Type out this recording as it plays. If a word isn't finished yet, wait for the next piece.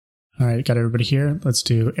All right, got everybody here. Let's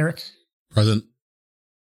do Eric. Present.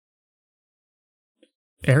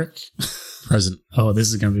 Eric. Present. Oh, this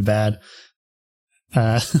is going to be bad.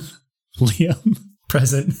 Liam.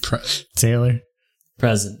 Present. Taylor.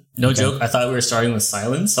 Present. No joke. I thought we were starting with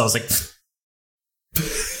silence. So I was like...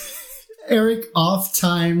 Eric off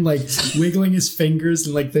time, like wiggling his fingers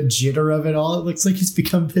and like the jitter of it all. It looks like he's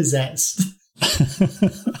become possessed.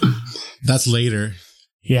 That's later.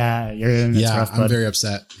 Yeah, you're in it. Rough, I'm very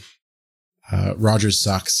upset. Rogers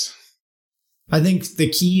sucks. I think the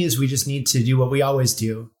key is we just need to do what we always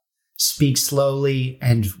do. Speak slowly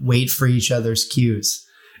and wait for each other's cues.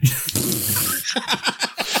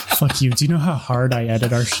 Fuck you. Do you know how hard I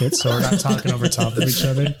edit our shit so we're not talking over top of each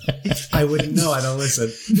other? I wouldn't know. I don't listen.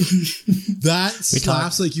 That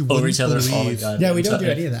slaps like you wouldn't over each other. believe. Oh my God. Yeah, we don't do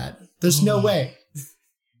any of that. There's no way.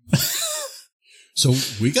 So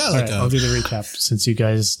we got like I'll do the recap since you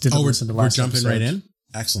guys didn't listen to last episode. We're jumping right in?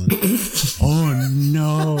 Excellent. Oh,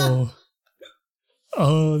 no.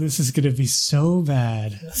 Oh, this is going to be so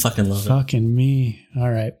bad. I fucking love it. Fucking me.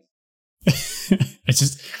 All right.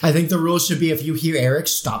 I think the rule should be if you hear Eric,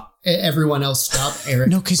 stop. Everyone else stop. Eric.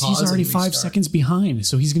 No, because he's already 5 seconds behind.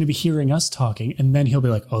 So he's going to be hearing us talking. And then he'll be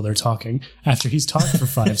like, oh, they're talking after he's talked for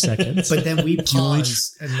 5 seconds. But then we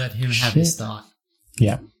pause and let him have his thought.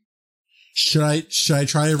 Yeah. Should I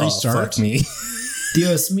try to restart? Oh, fuck me.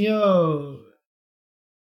 Dios mío.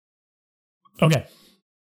 Okay.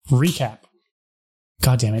 Recap.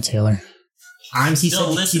 God damn it, Taylor. I'm He still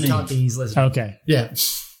said listening. keep talking, he's listening. Okay. Yeah.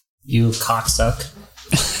 You cocksuck.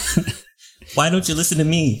 Why don't you listen to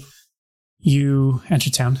me? You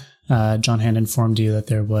entered town. John Hand informed you that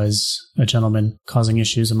there was a gentleman causing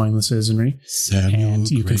issues among the citizenry.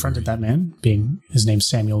 And you confronted that man, his name's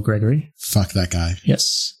Samuel Gregory. Fuck that guy.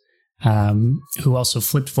 Yes. Who also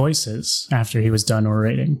flipped voices after he was done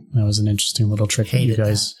orating. That was an interesting little trick that you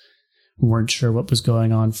guys weren't sure what was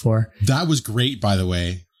going on for. That was great, by the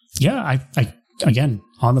way. Yeah, I again,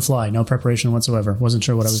 on the fly, no preparation whatsoever. Wasn't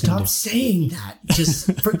sure what I was going to do. Stop saying that.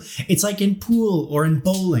 It's like in pool or in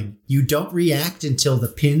bowling. You don't react until the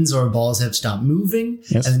pins or balls have stopped moving,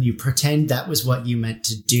 yes. And then you pretend that was what you meant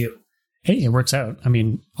to do. Hey, it works out. I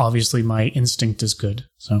mean, obviously my instinct is good.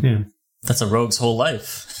 So yeah. That's a rogue's whole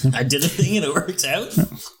life. I did a thing and it worked out.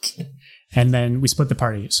 And then we split the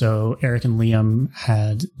party. So Eric and Liam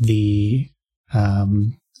had the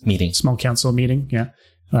meeting, small council meeting,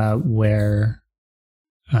 where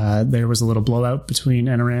there was a little blowout between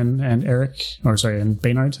Enaran and and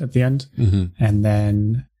Baynard at the end. Mm-hmm. And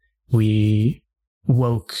then we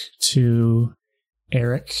woke to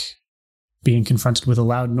Eric being confronted with a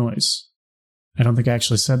loud noise. I don't think I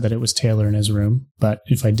actually said that it was Taylor in his room, but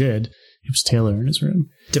if I did, it was Taylor in his room.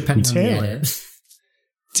 Depending on the edit.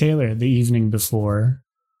 Taylor, the evening before,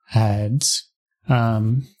 had...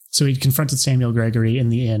 so he'd confronted Samuel Gregory in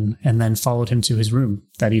the inn and then followed him to his room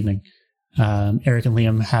that evening. Eric and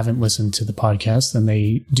Liam haven't listened to the podcast and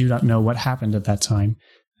they do not know what happened at that time.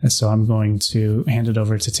 So I'm going to hand it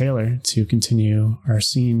over to Taylor to continue our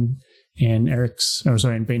scene in in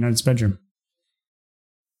Baynard's bedroom.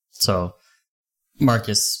 So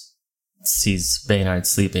Marcus sees Baynard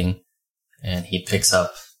sleeping and he picks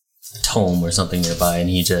up a tome or something nearby and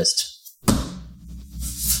he just...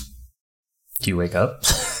 Do you wake up?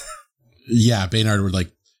 Yeah, Baynard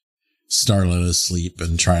would startle out of sleep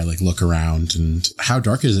and try to look around. And how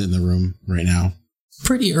dark is it in the room right now?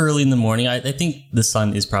 Pretty early in the morning. I think the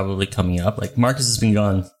sun is probably coming up. Marcus has been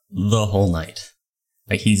gone the whole night.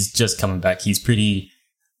 He's just coming back. He's pretty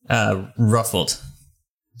ruffled.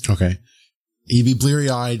 Okay. He'd be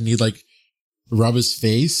bleary-eyed and he'd rub his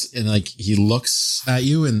face and he looks at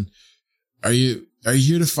you and are you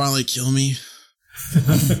here to finally kill me?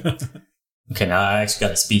 Okay, now I actually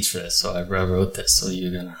got a speech for this, so I wrote this, so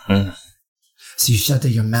you're gonna... So you shut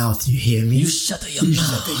your mouth, you hear me? You shut your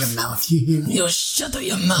mouth. Shut your mouth, you hear me? You shut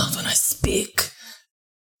your mouth when I speak.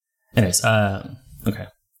 Anyways, okay.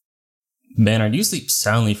 Baynard, you sleep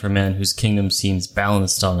soundly for a man whose kingdom seems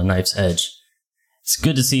balanced on a knife's edge. It's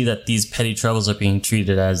good to see that these petty troubles are being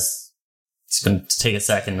treated as... It's going to take a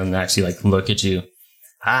second and actually look at you.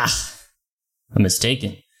 I'm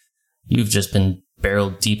mistaken. You've just been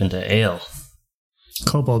barreled deep into ale.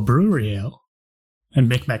 Kobold Brewery Ale. And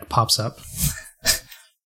Micmac pops up.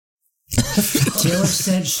 Taylor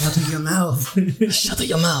said, shut your mouth. Shut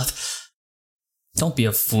your mouth. Don't be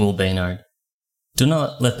a fool, Baynard. Do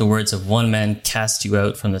not let the words of one man cast you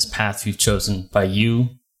out from this path you've chosen by you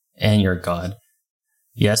and your God.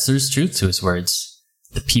 Yes, there's truth to his words.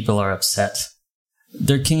 The people are upset.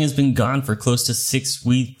 Their king has been gone for close to 6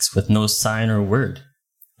 weeks with no sign or word.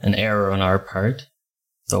 An error on our part,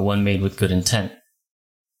 though one made with good intent.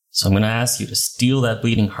 So I'm going to ask you to steel that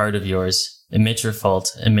bleeding heart of yours, admit your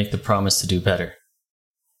fault, and make the promise to do better.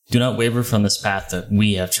 Do not waver from this path that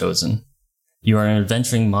we have chosen. You are an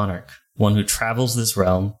adventuring monarch, one who travels this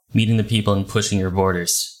realm, meeting the people and pushing your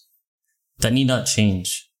borders. That need not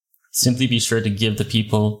change. Simply be sure to give the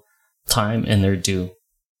people time and their due.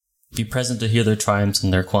 Be present to hear their triumphs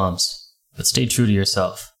and their qualms, but stay true to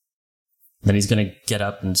yourself. Then he's going to get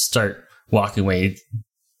up and start walking away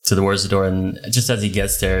towards the door, and just as he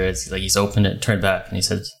gets there, it's like he's opened it, turned back, and he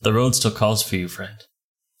says, "The road still calls for you, friend."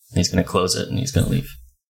 And he's going to close it, and he's going to leave.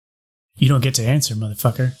 You don't get to answer,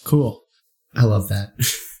 motherfucker. Cool. I love that.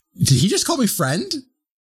 Did he just call me friend?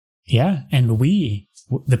 Yeah, and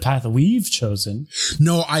the path we've chosen.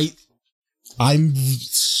 No, I'm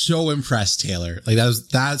so impressed, Taylor. Like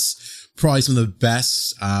that's probably some of the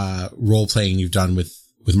best role playing you've done with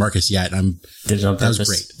Marcus yet. That was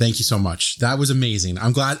great. Thank you so much. That was amazing.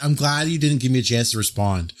 I'm glad you didn't give me a chance to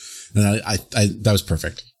respond. And I that was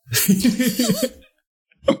perfect.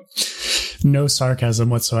 No sarcasm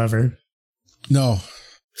whatsoever. No.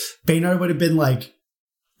 Baynard would have been like,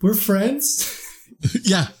 "We're friends."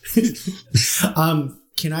 Yeah.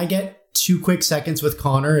 Can I get 2 quick seconds with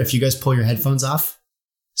Connor if you guys pull your headphones off?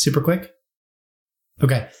 Super quick.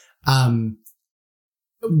 Okay.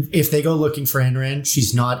 If they go looking for Anran,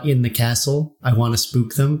 she's not in the castle. I want to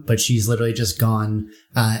spook them, but she's literally just gone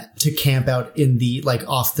to camp out in the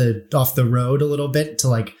off the road a little bit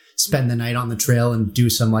to spend the night on the trail and do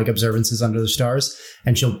some observances under the stars.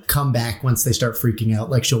 And she'll come back once they start freaking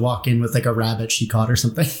out. She'll walk in with a rabbit she caught or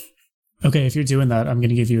something. Okay, if you're doing that, I'm going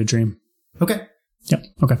to give you a dream. Okay. Yep.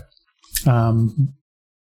 Okay.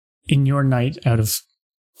 In your night out of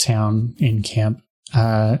town in camp,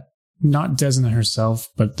 not Desna herself,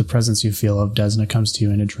 but the presence you feel of Desna comes to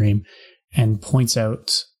you in a dream and points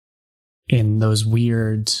out in those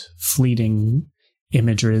weird, fleeting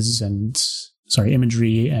imagery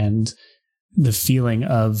and the feeling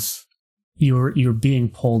of you're being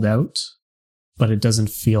pulled out, but it doesn't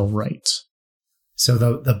feel right. So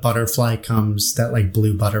the butterfly comes, that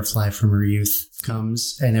blue butterfly from her youth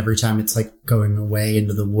comes, and every time it's going away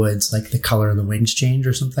into the woods, the color of the wings change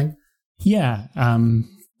or something? Yeah,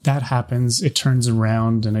 that happens. It turns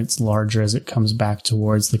around and it's larger as it comes back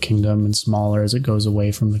towards the kingdom and smaller as it goes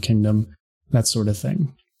away from the kingdom. That sort of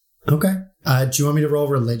thing. Okay. Do you want me to roll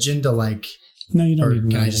religion to No, you don't need to know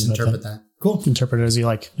can I just anything about interpret that? Cool. Interpret it as you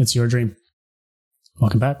like. It's your dream.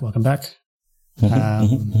 Welcome back.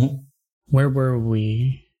 Where were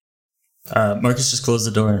we? Marcus just closed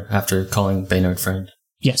the door after calling Baynard friend.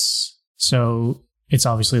 Yes. So it's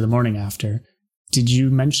obviously the morning after. Did you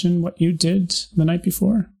mention what you did the night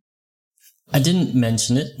before? I didn't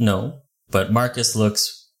mention it, no. But Marcus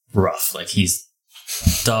looks rough. He's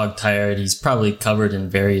dog tired. He's probably covered in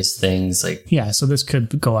various things. Yeah, so this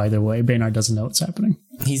could go either way. Baynard doesn't know what's happening.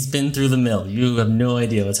 He's been through the mill. You have no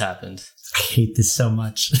idea what's happened. I hate this so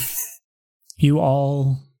much. You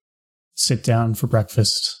all sit down for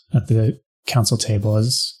breakfast at the council table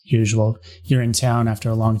as usual. You're in town after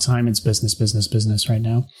a long time. It's business right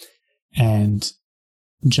now. And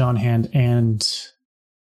John Hand and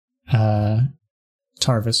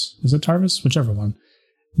Tarvis, is it Tarvis? Whichever one.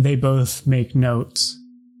 They both make note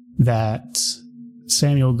that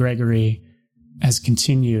Samuel Gregory has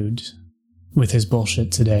continued with his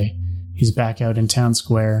bullshit today. He's back out in town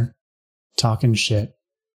square talking shit,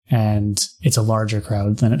 and it's a larger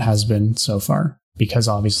crowd than it has been so far because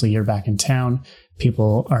obviously you're back in town.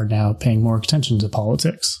 People are now paying more attention to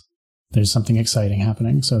politics. There's something exciting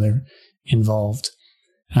happening, so they're involved.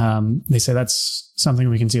 They say that's something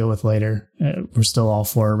we can deal with later. We're still all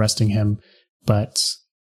for arresting him, but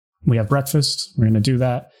we have breakfast. We're going to do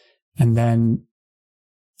that. And then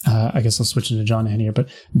I guess I'll switch into John Hand here. But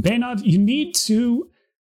Baynard, you need to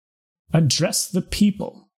address the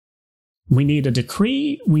people. We need a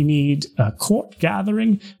decree. We need a court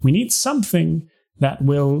gathering. We need something that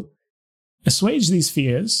will assuage these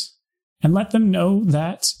fears and let them know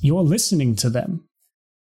that you're listening to them.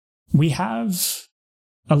 We have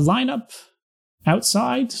a lineup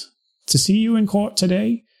outside to see you in court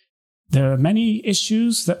today. There are many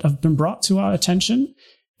issues that have been brought to our attention,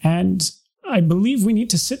 and I believe we need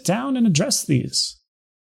to sit down and address these.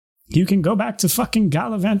 You can go back to fucking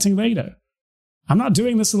gallivanting later. I'm not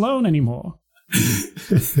doing this alone anymore.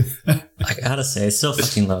 I gotta say, I still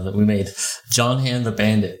fucking love that we made John Hand the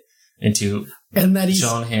bandit into and that he's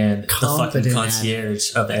John Hand the fucking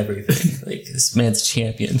concierge of everything. This man's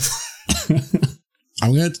champion.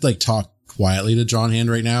 I'm going to talk quietly to John Hand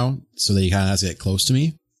right now so that he kind of has to get close to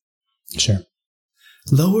me. Sure.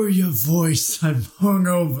 Lower your voice. I'm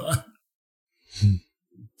hungover.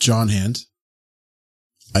 John Hand,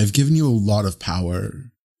 I've given you a lot of power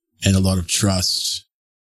and a lot of trust.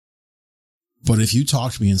 But if you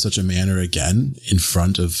talk to me in such a manner again in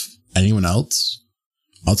front of anyone else,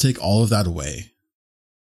 I'll take all of that away.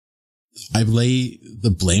 I lay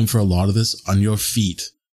the blame for a lot of this on your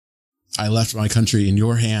feet. I left my country in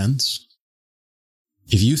your hands.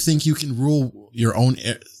 If you think you can rule your own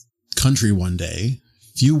country one day,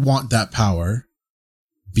 if you want that power,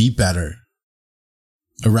 be better.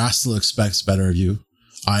 Erastil expects better of you.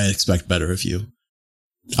 I expect better of you.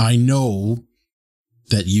 I know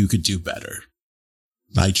that you could do better.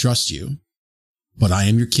 I trust you, but I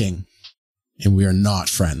am your king, and we are not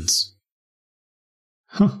friends.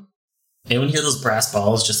 Huh. Anyone hear those brass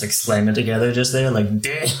balls just like slamming together just there? Like,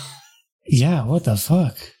 damn. Yeah, what the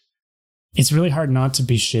fuck? It's really hard not to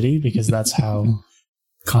be shitty because that's how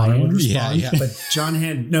Connor would respond. Yeah. But John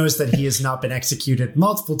Hand knows that he has not been executed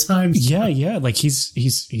multiple times. Yeah. Like he's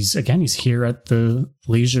here at the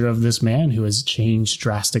leisure of this man who has changed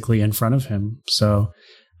drastically in front of him. So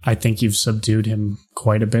I think you've subdued him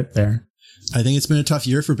quite a bit there. I think it's been a tough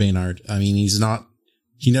year for Baynard. I mean,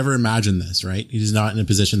 he never imagined this, right? He's not in a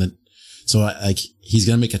position that, so like, he's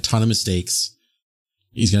going to make a ton of mistakes.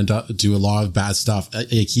 He's going to do a lot of bad stuff. Like,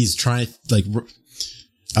 he's trying to, like,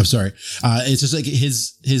 I'm sorry. It's just like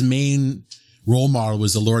his main role model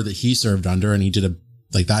was the lord that he served under, and he did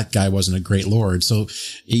that guy wasn't a great lord. So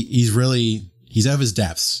he's out of his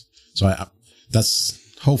depths. So that's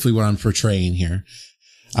hopefully what I'm portraying here.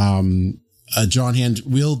 John Hand,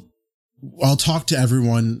 I'll talk to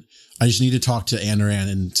everyone. I just need to talk to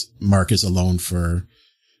Anoran and Marcus alone for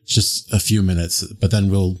just a few minutes, but then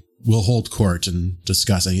we'll hold court and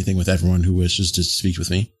discuss anything with everyone who wishes to speak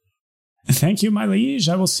with me. Thank you, my liege.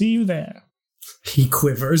 I will see you there. He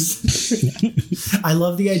quivers. I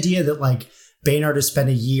love the idea that like Baynard has spent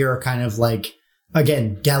a year kind of like,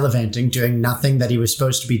 again, gallivanting, doing nothing that he was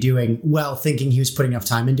supposed to be doing while thinking he was putting enough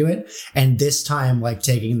time into it. And this time, like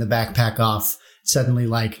taking the backpack off, suddenly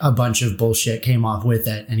like a bunch of bullshit came off with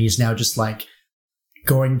it. And he's now just like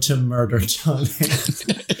going to murder John.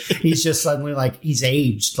 He's just suddenly like, he's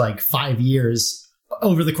aged like 5 years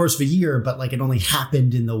over the course of a year, but like it only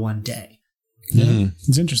happened in the one day. Yeah,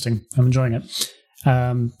 It's interesting. I'm enjoying it.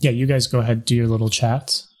 You guys go ahead, do your little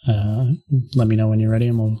chat. Let me know when you're ready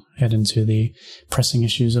and we'll head into the pressing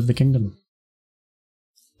issues of the kingdom.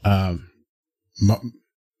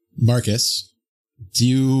 Marcus,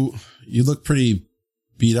 you look pretty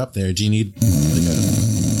beat up there. Do you need like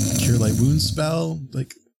a cure light wound spell?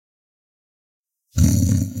 Like,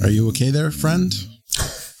 are you okay there, friend?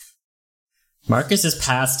 Marcus is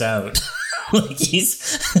passed out. Like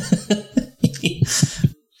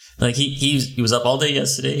he was up all day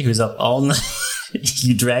yesterday. He was up all night.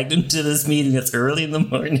 You dragged him to this meeting that's early in the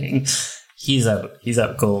morning. He's out. He's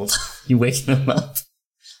out cold. You waking him up.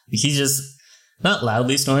 He's just not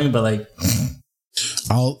loudly snoring, but like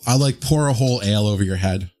I'll like pour a whole ale over your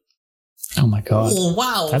head. Oh my god! Oh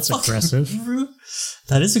wow, that's aggressive.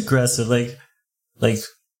 That is aggressive. Like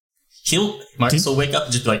Marcus will wake up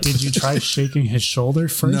and just be like. Did you try shaking his shoulder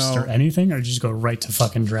first or anything, or did you just go right to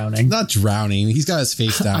fucking drowning? Not drowning. He's got his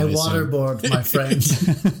face down. I waterboard, my friend.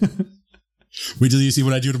 Wait till you see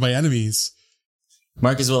what I do to my enemies.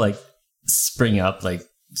 Marcus will like spring up, like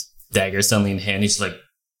dagger suddenly in hand. He's like,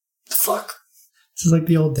 "Fuck." This is like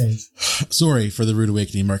the old days. Sorry for the rude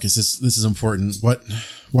awakening, Marcus. This is important.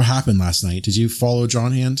 What happened last night? Did you follow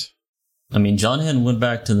John Hand? I mean, John Hand went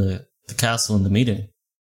back to the castle in the meeting.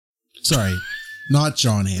 Sorry, not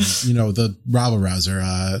John Hand. You know, the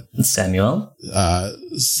rabble-rouser. Samuel?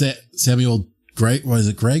 Samuel was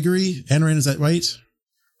it Gregory? Anoran, is that right?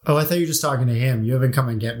 Oh, I thought you were just talking to him. You haven't come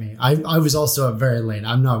and get me. I was also up very late.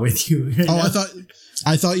 I'm not with you. Right now.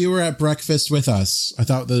 I thought you were at breakfast with us. I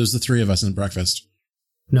thought there was the three of us in breakfast.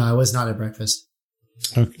 No, I was not at breakfast.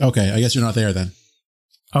 Okay, I guess you're not there then.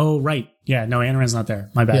 Oh, right. Yeah, no, Anoran's not there.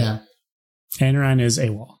 My bad. Yeah. Anoran is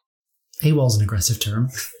AWOL. AWOL's an aggressive term.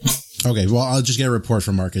 Okay, well, I'll just get a report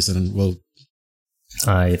from Marcus and we'll...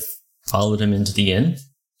 I followed him into the inn,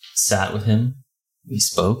 sat with him, we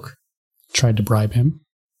spoke. Tried to bribe him.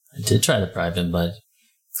 I did try to bribe him, but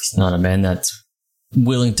he's not a man that's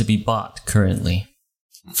willing to be bought currently.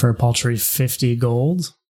 For a paltry 50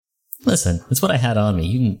 gold? Listen, that's what I had on me.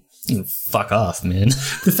 You can fuck off, man.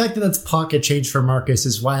 The fact that that's pocket change for Marcus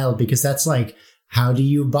is wild because that's like, how do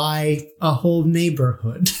you buy a whole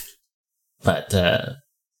neighborhood? But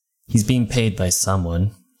he's being paid by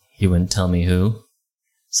someone. He wouldn't tell me who.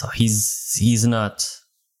 So he's not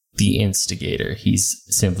the instigator. He's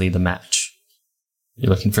simply the match. You're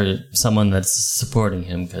looking for someone that's supporting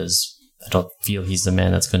him because I don't feel he's the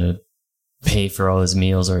man that's going to pay for all his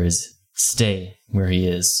meals or his stay where he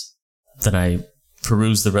is. Then I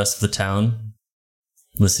peruse the rest of the town,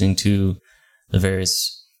 listening to the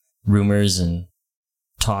various rumors and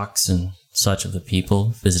talks and such of the people,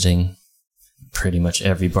 visiting pretty much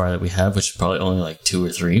every bar that we have, which is probably only like 2 or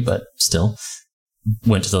 3, but still.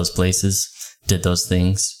 Went to those places, did those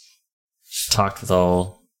things, talked with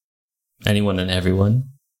anyone and everyone.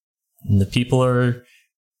 And the people are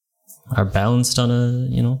balanced on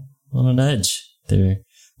on an edge. They're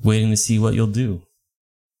waiting to see what you'll do.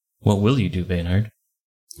 What will you do, Baynard?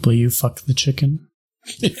 Will you fuck the chicken?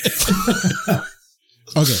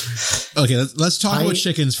 Okay. Let's talk about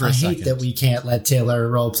chickens for a second. I hate that we can't let Taylor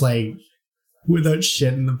roleplay without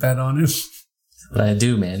shitting the bed on him. But I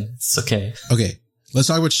do, man. It's okay. Okay, let's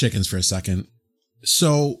talk about chickens for a second.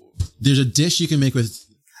 So there's a dish you can make with.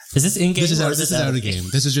 Is this in game? This is out of game.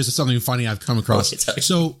 This is just something funny I've come across.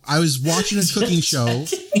 So I was watching a cooking show,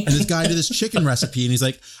 and this guy did this chicken recipe, and he's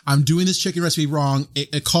like, "I'm doing this chicken recipe wrong.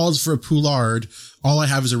 It calls for a poulard. All I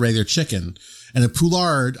have is a regular chicken." And a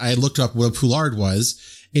poulard, I looked up what a poulard was.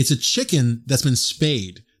 It's a chicken that's been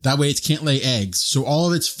spayed. That way it can't lay eggs. So all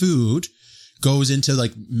of its food goes into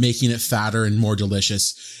like making it fatter and more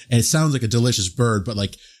delicious. And it sounds like a delicious bird, but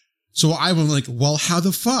like, so I'm like, well, how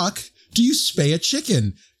the fuck do you spay a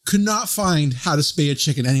chicken? Could not find how to spay a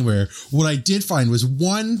chicken anywhere. What I did find was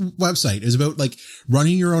one website. It was about like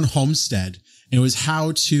running your own homestead. And it was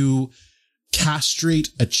how to castrate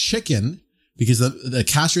a chicken, because the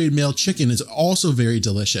castrated male chicken is also very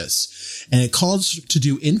delicious. And it calls to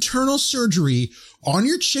do internal surgery on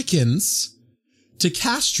your chickens to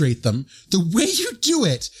castrate them. The way you do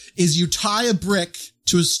it is you tie a brick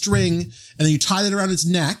to a string and then you tie that around its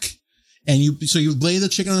neck, and you lay the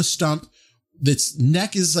chicken on a stump. Its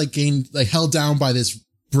neck is held down by this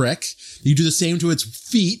brick. You do the same to its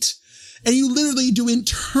feet, and you literally do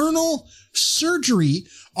internal surgery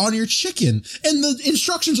on your chicken. And the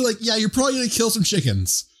instructions are like, yeah, you're probably going to kill some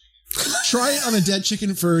chickens. Try it on a dead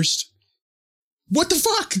chicken first. What the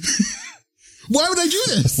fuck? Why would I do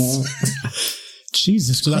this?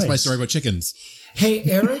 Jesus Christ. So that's my story about chickens. Hey,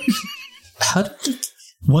 Eric. How did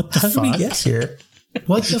we get here?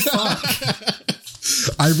 What the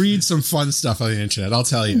fuck? I read some fun stuff on the internet, I'll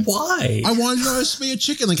tell you. Why? I wanted to know how to spay a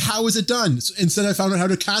chicken. Like, how is it done? So instead, I found out how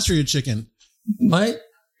to castrate a chicken. What?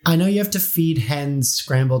 I know you have to feed hens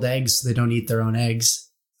scrambled eggs so they don't eat their own eggs.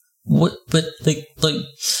 What? But like,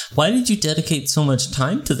 why did you dedicate so much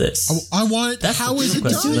time to this? I wanted. How is it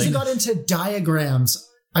done? As soon as you got into diagrams,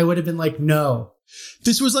 I would have been like, no.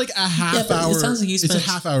 This was like a half hour. It sounds like you spent it's a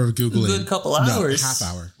half hour of Googling. A good couple hours. No, half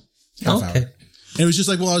hour. Okay. And it was just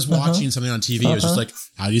like, I was watching something on TV. It was just like,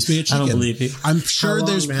 how do you spay a chicken? I don't believe you. I'm sure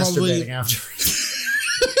there's probably.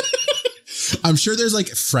 I'm sure there's like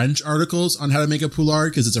French articles on how to make a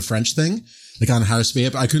poulard because it's a French thing, like on how to spay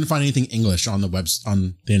it. But I couldn't find anything English on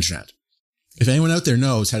the internet. If anyone out there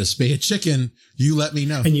knows how to spay a chicken, you let me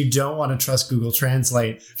know. And you don't want to trust Google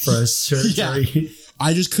Translate for a surgery. Yeah.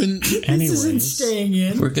 I just couldn't. This isn't staying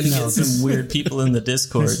in. We're going to get some weird people in the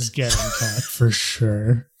Discord. This is getting cut for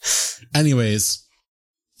sure. Anyways,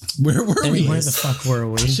 where were we? Where the fuck were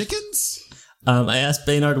we? Chickens? I asked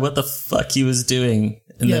Baynard what the fuck he was doing.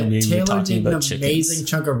 And then we were talking about chickens. Amazing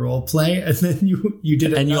chunk of role play, and then you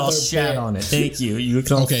did it. And you all shat on it. Thank you. You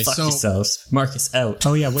can all fuck yourselves. Marcus, out.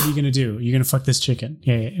 Oh yeah, what are you gonna do? You're gonna fuck this chicken?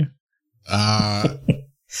 Yeah.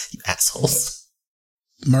 You assholes.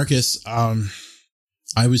 Marcus,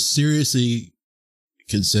 I was seriously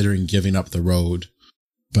considering giving up the road,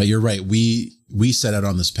 but you're right. We set out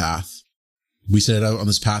on this path. We set out on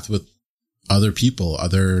this path with other people,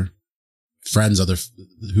 other friends,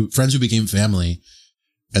 friends who became family.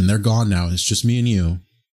 And they're gone now. It's just me and you.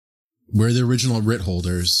 We're the original writ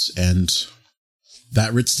holders, and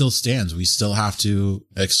that writ still stands. We still have to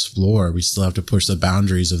explore. We still have to push the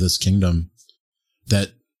boundaries of this kingdom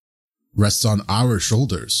that rests on our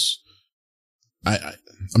shoulders. I'm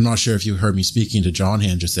not sure if you heard me speaking to John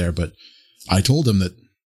Hand just there, but I told him that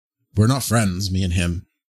we're not friends, me and him.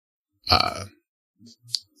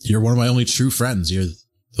 You're one of my only true friends. You're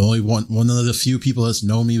the only one of the few people that's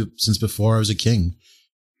known me since before I was a king.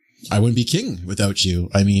 I wouldn't be king without you.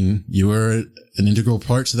 I mean, you were an integral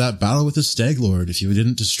part to that battle with the Stag Lord. If you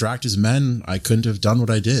didn't distract his men, I couldn't have done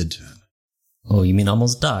what I did. Oh, you mean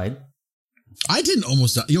almost died? I didn't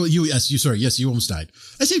almost die. You almost died.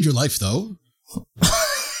 I saved your life, though.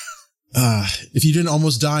 If you didn't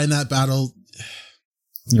almost die in that battle...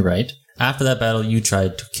 You're right. After that battle, you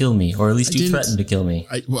tried to kill me, or at least you threatened to kill me.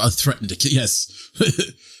 I threatened to kill... Yes.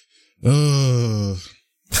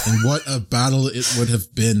 And what a battle it would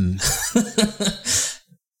have been.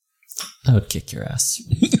 I would kick your ass.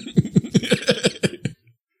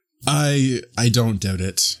 I don't doubt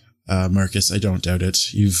it, Marcus. I don't doubt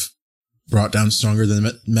it. You've brought down stronger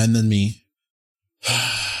men than me.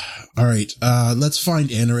 All right, let's find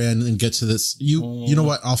Anaran and get to this. You know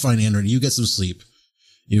what? I'll find Anaran. You get some sleep.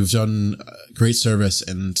 You've done great service,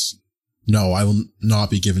 and no, I will not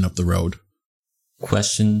be giving up the road.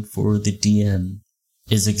 Question for the DM.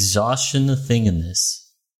 Is exhaustion a thing in this?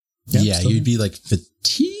 Yep, yeah, you'd be like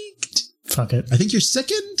fatigued. Fuck it. I think you're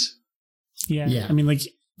sickened. Yeah. I mean, like,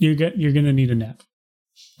 you're going to need a nap.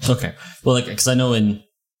 Okay. Well, like, because I know in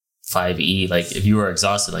 5e, like, if you are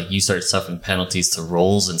exhausted, like, you start suffering penalties to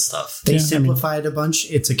rolls and stuff. They simplify it a bunch.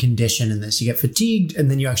 It's a condition in this. You get fatigued, and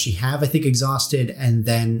then you actually have, I think, exhausted, and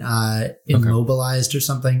then immobilized or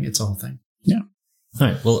something. It's a whole thing. Yeah. All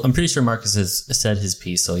right. Well, I'm pretty sure Marcus has said his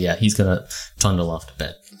piece, so yeah, he's going to trundle off to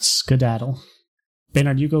bed. Skedaddle.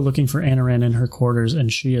 Baynard, you go looking for Anaran in her quarters,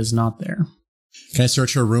 and she is not there. Can I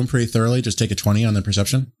search her room pretty thoroughly? Just take a 20 on the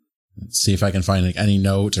perception? See if I can find like, any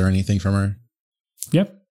note or anything from her.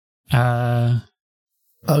 Yep.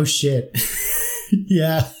 Oh, shit.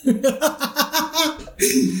 Yeah.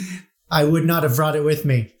 I would not have brought it with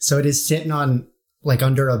me. So it is sitting on, like,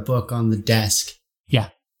 under a book on the desk. Yeah.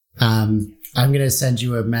 I'm going to send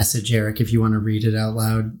you a message, Eric, if you want to read it out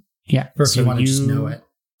loud. Yeah. Or if you want to just know it.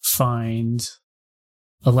 Find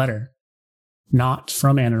a letter. Not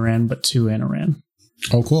from Anaran, but to Anaran.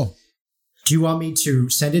 Oh, cool. Do you want me to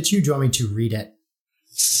send it to you? Do you want me to read it?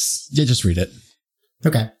 Yeah, just read it.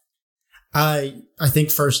 Okay. I think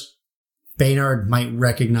first, Baynard might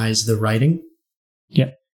recognize the writing.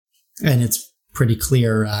 Yeah. And it's pretty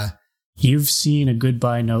clear. You've seen a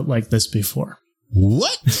goodbye note like this before.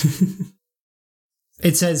 What?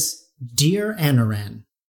 It says, Dear Anaran,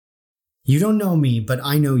 you don't know me, but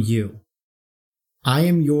I know you. I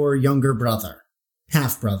am your younger brother,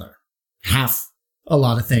 half-brother, half a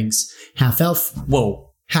lot of things, half-elf,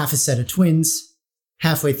 Whoa, half a set of twins,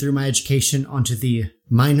 halfway through my education onto the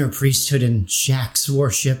minor priesthood and Shaxx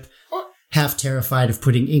worship, half terrified of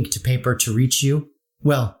putting ink to paper to reach you.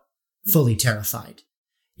 Well, fully terrified.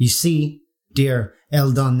 You see, dear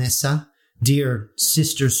Eldon Nessa, dear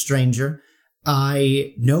sister stranger,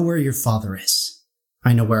 I know where your father is.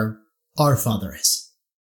 I know where our father is.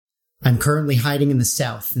 I'm currently hiding in the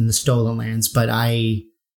south, in the Stolen Lands, but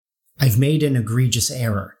I've made an egregious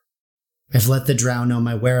error. I've let the drow know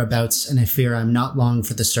my whereabouts, and I fear I'm not long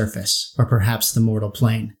for the surface, or perhaps the mortal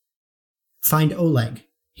plane. Find Oleg.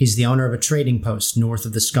 He's the owner of a trading post north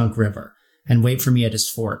of the Skunk River, and wait for me at his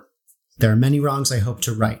fort. There are many wrongs I hope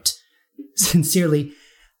to right. Sincerely,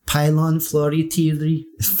 Pylon Flori Tiri.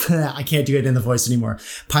 I can't do it in the voice anymore.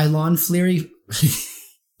 Pylon Fliri.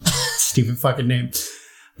 Stupid fucking name.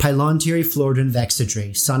 Pylon Tiri Florden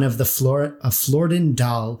Vexidri, son of the Florden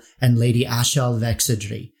Dal and Lady Ashal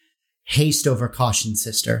Vexidri. Haste over caution,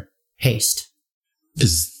 sister. Haste.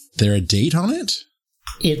 Is there a date on it?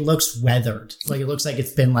 It looks weathered. Like, it looks like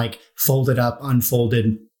it's been, like, folded up,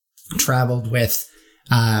 unfolded, traveled with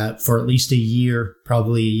for at least a year,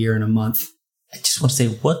 probably a year and a month. I just want to say,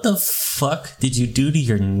 what the fuck did you do to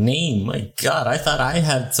your name? My God, I thought I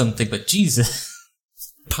had something, but Jesus.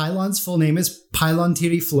 Pylon's full name is Pylon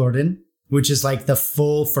Tiri Florden, which is like the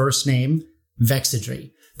full first name,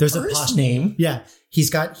 Vexidri. There's first a posh name? Yeah. He's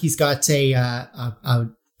got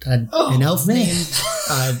an elf name,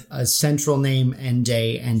 a central name,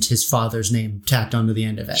 and his father's name tacked onto the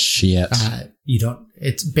end of it. Shit.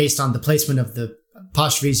 It's based on the placement of the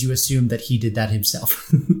apostrophes. You assume that he did that himself.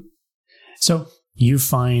 So you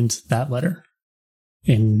find that letter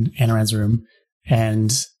in Anaran's room,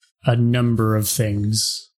 and a number of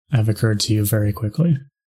things have occurred to you very quickly.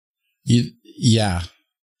 Yeah.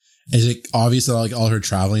 Is it obvious that like all her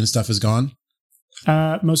traveling stuff is gone?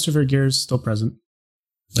 Most of her gear is still present.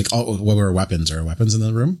 Like, what were her weapons? Are her weapons in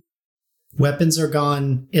the room? Weapons are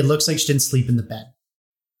gone. It looks like she didn't sleep in the bed.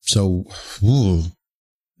 So, ooh.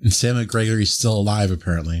 And Sam McGregory's still alive,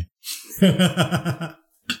 apparently.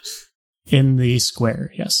 In the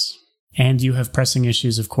square, yes. And you have pressing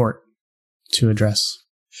issues of court to address.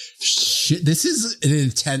 Shit, this is an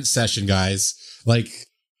intense session, guys. Like,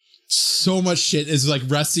 so much shit is like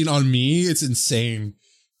resting on me. It's insane.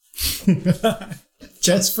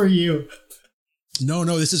 Just for you. No,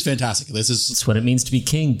 this is fantastic. That's what it means to be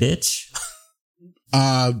king, bitch.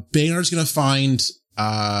 Baynard's gonna find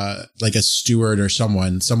like a steward or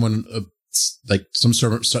someone like some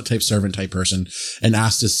servant type person, and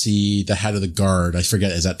ask to see the head of the guard. I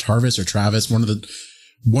forget, is that Tarvis or Travis? One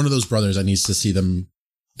of those brothers. I needs to see them.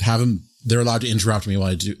 Have them. They're allowed to interrupt me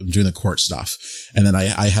while I'm doing the court stuff, and then I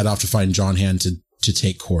head off to find John Hand to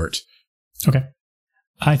take court. Okay.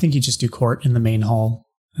 I think you just do court in the main hall.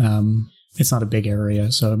 it's not a big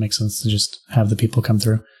area, so it makes sense to just have the people come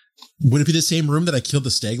through. Would it be the same room that I killed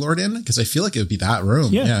the Stag Lord in? Because I feel like it would be that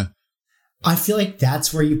room. Yeah. I feel like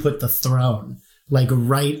that's where you put the throne, like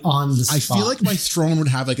right on the spot. I feel like my throne would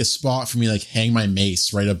have like a spot for me, like hang my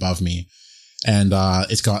mace right above me. And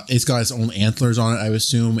it's got its own antlers on it, I would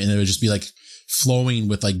assume, and it would just be like flowing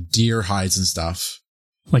with like deer hides and stuff.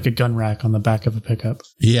 Like a gun rack on the back of a pickup.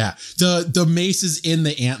 Yeah. The mace is in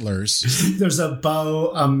the antlers. There's a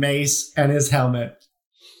bow, a mace, and his helmet.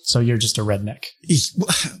 So you're just a redneck.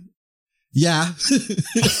 Yeah.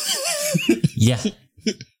 Yeah.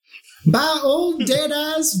 By old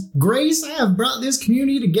Deadeye's grace, I have brought this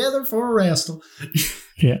community together for a wrestle.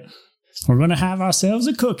 Yeah. We're going to have ourselves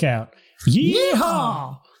a cookout.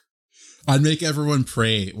 Yeehaw! I'd make everyone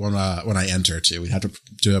pray when I enter too. We'd have to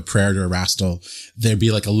do a prayer to Erastil. There'd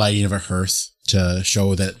be like a lighting of a hearth to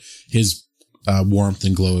show that his warmth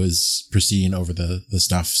and glow is proceeding over the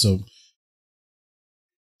stuff. So,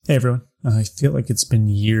 hey everyone, I feel like it's been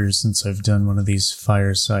years since I've done one of these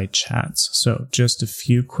fireside chats. So just a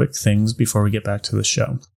few quick things before we get back to the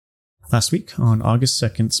show. Last week, on August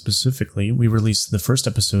 2nd specifically, we released the first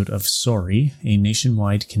episode of Sorry, a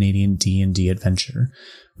nationwide Canadian D&D adventure.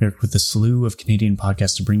 We worked with a slew of Canadian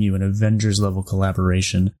podcasts to bring you an Avengers-level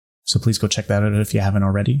collaboration, so please go check that out if you haven't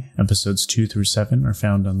already. Episodes 2 through 7 are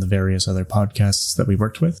found on the various other podcasts that we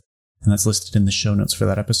worked with, and that's listed in the show notes for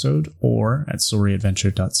that episode or at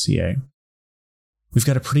sorryadventure.ca. We've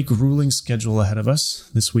got a pretty grueling schedule ahead of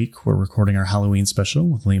us. This week, we're recording our Halloween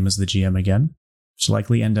special with Liam as the GM again, which will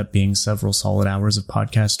likely end up being several solid hours of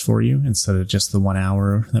podcast for you instead of just the 1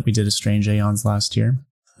 hour that we did a Strange Aeons last year.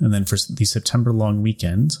 And then for the September long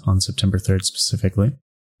weekend, on September 3rd specifically,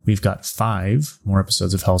 we've got 5 more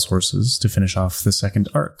episodes of Hell's Horses to finish off the second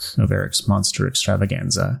arc of Eric's Monster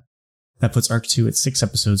Extravaganza. That puts Arc 2 at 6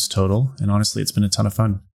 episodes total, and honestly, it's been a ton of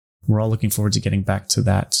fun. We're all looking forward to getting back to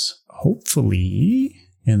that, hopefully,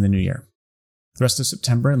 in the new year. The rest of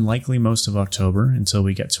September, and likely most of October, until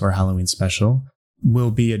we get to our Halloween special, will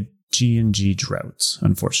be a G&G drought,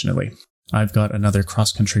 unfortunately. I've got another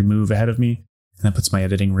cross-country move ahead of me, and that puts my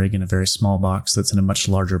editing rig in a very small box that's in a much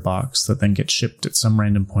larger box that then gets shipped at some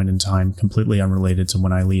random point in time, completely unrelated to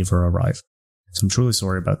when I leave or arrive. So I'm truly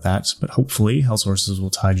sorry about that, but hopefully Hell's Horses will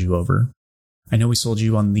tide you over. I know we sold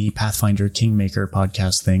you on the Pathfinder Kingmaker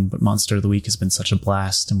podcast thing, but Monster of the Week has been such a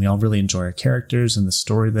blast, and we all really enjoy our characters and the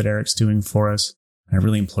story that Eric's doing for us, and I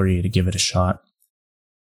really implore you to give it a shot.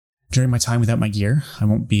 During my time without my gear, I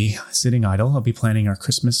won't be sitting idle. I'll be planning our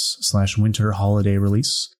Christmas/winter holiday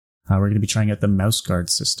release. We're going to be trying out the Mouse Guard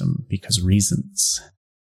system because reasons.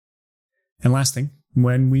 And last thing,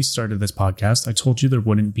 when we started this podcast, I told you there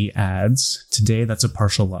wouldn't be ads. Today, that's a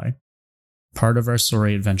partial lie. Part of our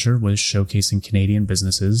Sorry adventure was showcasing Canadian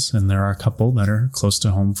businesses, and there are a couple that are close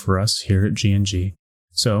to home for us here at G&G.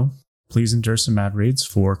 So, please endure some ad reads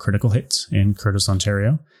for Critical Hit in Curtis,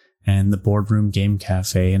 Ontario, and the Boardroom Game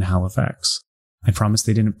Cafe in Halifax. I promise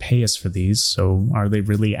they didn't pay us for these, so are they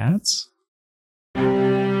really ads?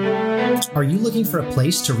 Are you looking for a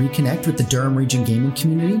place to reconnect with the Durham Region gaming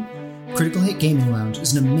community? Critical Hit Gaming Lounge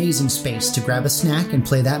is an amazing space to grab a snack and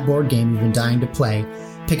play that board game you've been dying to play,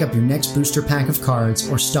 pick up your next booster pack of cards,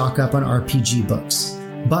 or stock up on RPG books.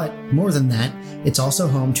 But, more than that, it's also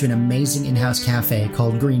home to an amazing in-house cafe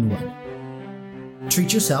called Greenwood.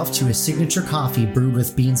 Treat yourself to a signature coffee brewed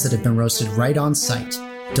with beans that have been roasted right on site,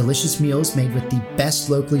 delicious meals made with the best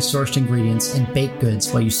locally sourced ingredients, and baked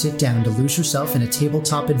goods while you sit down to lose yourself in a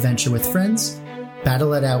tabletop adventure with friends,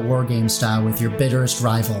 battle it out wargame style with your bitterest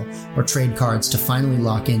rival, or trade cards to finally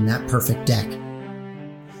lock in that perfect deck.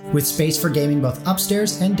 With space for gaming both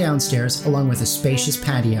upstairs and downstairs, along with a spacious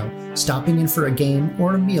patio, stopping in for a game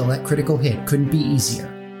or a meal at Critical Hit couldn't be easier.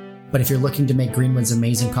 But if you're looking to make Greenwood's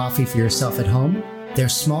amazing coffee for yourself at home, their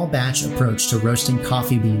small batch approach to roasting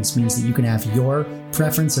coffee beans means that you can have your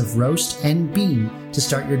preference of roast and bean to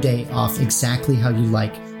start your day off exactly how you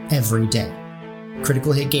like every day.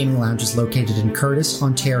 Critical Hit Gaming Lounge is located in Curtis,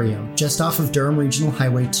 Ontario, just off of Durham Regional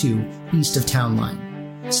Highway 2, east of Town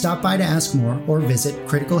Line. Stop by to ask more or visit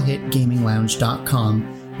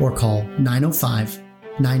criticalhitgaminglounge.com or call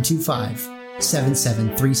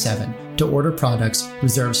 905-925-7737 to order products,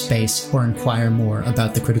 reserve space, or inquire more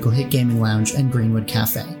about the Critical Hit Gaming Lounge and Greenwood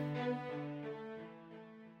Cafe.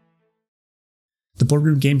 The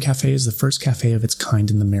Boardroom Game Cafe is the first cafe of its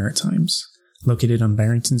kind in the Maritimes. Located on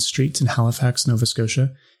Barrington Street in Halifax, Nova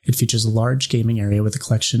Scotia, it features a large gaming area with a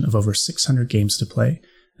collection of over 600 games to play,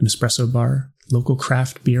 an espresso bar, local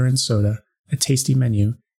craft beer and soda, a tasty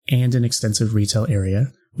menu, and an extensive retail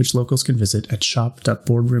area, which locals can visit at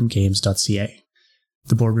shop.boardroomgames.ca.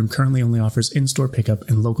 The boardroom currently only offers in-store pickup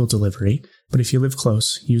and local delivery, but if you live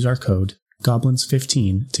close, use our code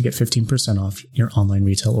GOBLINS15 to get 15% off your online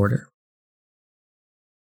retail order.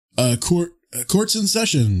 Court's in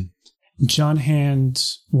session. John Hand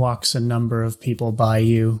walks a number of people by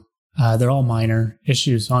you. They're all minor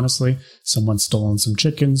issues, honestly. Someone's stolen some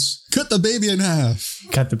chickens. Cut the baby in half.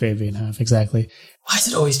 Cut the baby in half, exactly. Why is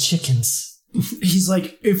it always chickens? He's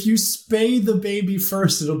like, if you spay the baby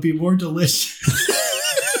first, it'll be more delicious.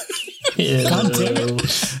 God damn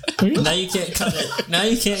it. Now you can't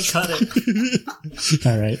cut it.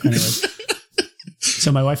 All right, anyways.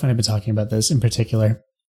 So my wife and I have been talking about this in particular.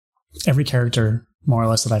 Every character, more or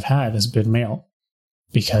less, that I've had has been male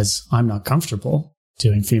because I'm not comfortable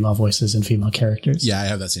doing female voices and female characters. Yeah, I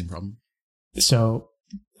have that same problem. So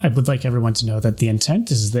I would like everyone to know that the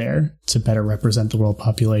intent is there to better represent the world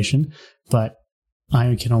population, but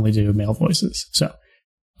I can only do male voices. So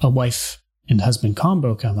a wife and husband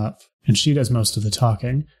combo come up, and she does most of the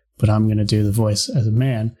talking, but I'm going to do the voice as a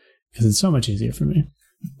man because it's so much easier for me.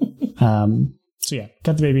 So yeah,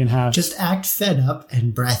 cut the baby in half. Just act fed up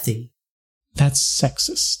and breathy. That's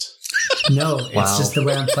sexist. No, it's just the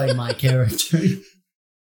way I'm playing my character.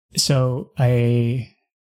 So a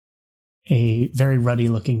very ruddy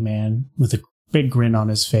looking man with a big grin on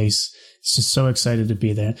his face is just so excited to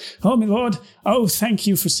be there. Oh, my lord. Oh, thank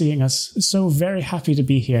you for seeing us. So very happy to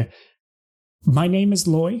be here. My name is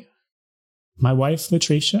Loy. My wife,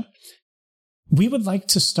 Latricia. We would like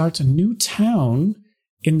to start a new town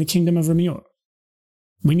in the Kingdom of Remure.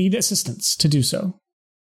 We need assistance to do so.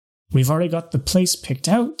 We've already got the place picked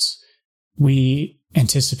out. We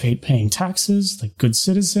anticipate paying taxes like good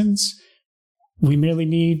citizens. We merely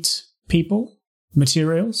need people,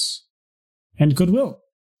 materials, and goodwill.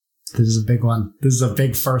 This is a big one. This is a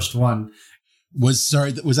big first one. Was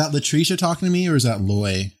that Latricia talking to me, or is that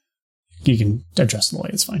Loy? You can address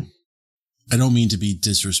Loy, it's fine. I don't mean to be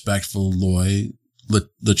disrespectful, Loy.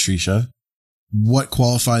 Latricia. What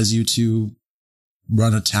qualifies you to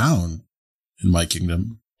run a town in my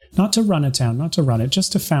kingdom? Not to run a town, not to run it,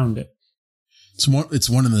 just to found it. It's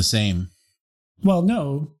one and the same. Well,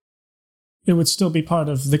 no. It would still be part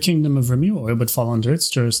of the Kingdom of Remure. It would fall under its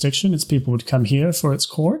jurisdiction. Its people would come here for its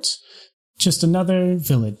court. Just another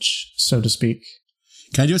village, so to speak.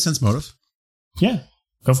 Can I do a sense motive? Yeah,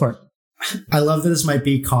 go for it. I love that this might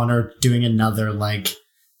be Connor doing another,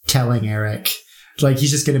 telling Eric.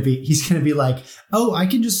 He's going to be like, oh, I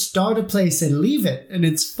can just start a place and leave it, and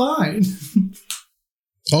it's fine.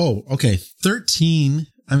 Oh, okay. 13.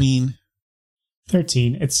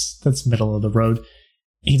 13. That's middle of the road.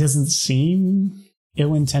 He doesn't seem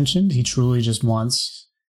ill-intentioned. He truly just wants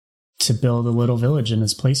to build a little village in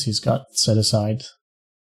his place he's got set aside.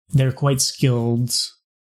 They're quite skilled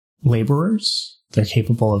laborers. They're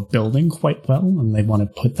capable of building quite well, and they want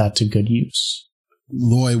to put that to good use.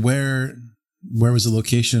 Loy, where was the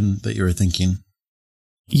location that you were thinking?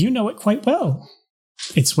 You know it quite well.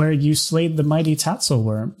 It's where you slayed the mighty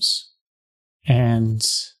Tatzelworms. And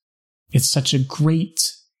it's such a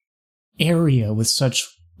great area with such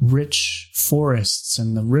rich forests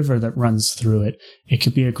and the river that runs through it. It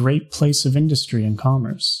could be a great place of industry and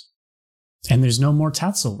commerce. And there's no more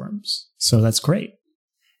Tatzelworms, so that's great.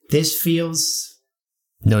 This feels...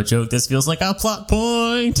 No joke, this feels like a plot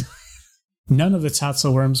point. None of the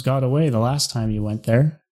Tatzelworms got away the last time you went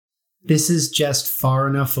there. This is just far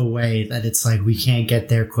enough away that it's like we can't get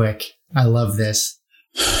there quick. I love this.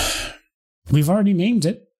 We've already named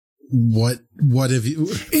it. What have you...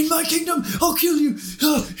 In my kingdom, I'll kill you!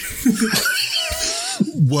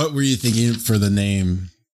 What were you thinking for the name?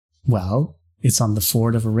 Well, it's on the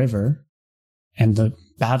ford of a river, and the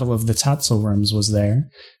Battle of the Tatzelworms was there.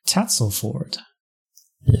 Tatzelford.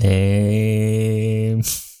 Lame.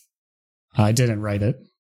 I didn't write it.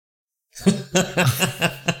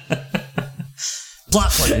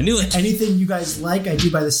 Plot point, I knew it. Anything you guys like, I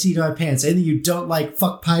do by the seat of my pants. Anything you don't like,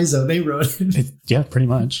 fuck Paizo. They wrote it. Yeah, pretty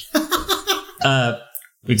much.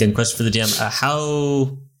 Again, question for the DM.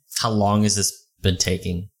 How long has this been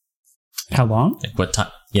taking? How long? Like what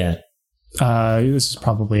time? Yeah. This is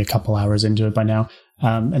probably a couple hours into it by now.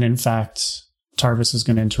 And in fact, Tarvis is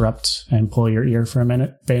going to interrupt and pull your ear for a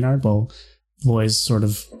minute, Baynard, while Loy's sort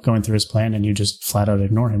of going through his plan, and you just flat out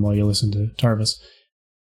ignore him while you listen to Tarvis.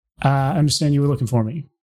 I understand you were looking for me.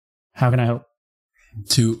 How can I help?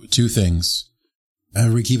 Two things.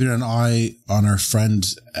 Are we keeping an eye on our friend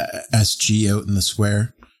SG out in the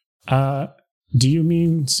square? Do you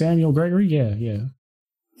mean Samuel Gregory? Yeah.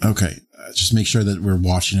 Okay. Just make sure that we're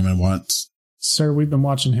watching him and Sir, we've been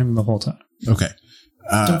watching him the whole time. Okay.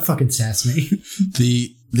 Don't fucking sass me.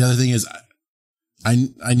 The other thing is,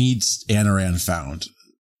 I need Anaran found.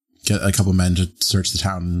 Get a couple men to search the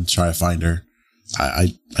town and try to find her.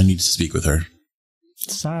 I need to speak with her.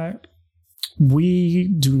 Sire, we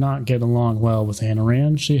do not get along well with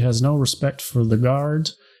Anaran. She has no respect for the guard.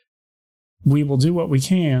 We will do what we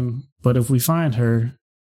can, but if we find her,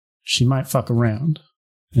 she might fuck around,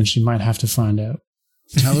 and she might have to find out.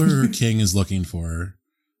 Tell her king is looking for her,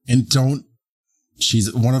 and don't.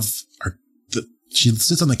 She's one of our. She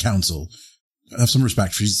sits on the council. Have some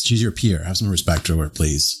respect. She's your peer. Have some respect to her,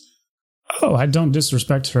 please. Oh, I don't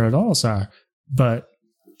disrespect her at all, sire. But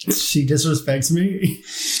she disrespects me.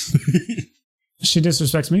 She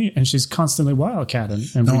disrespects me, and she's constantly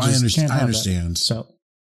wildcatting, and no, we just can't have understand. That. So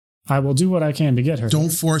I will do what I can to get her. Don't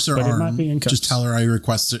force her arm. It might be in cuffs. Just tell her I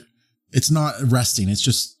request it. It's not arresting. It's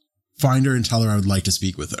just find her and tell her I would like to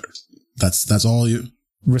speak with her. That's all you.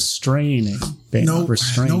 Restraining. No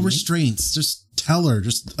restraints. Just tell her.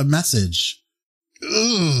 Just a message.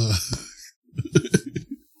 Ugh.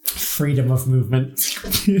 Freedom of movement.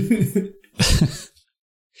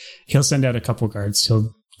 He'll send out a couple guards.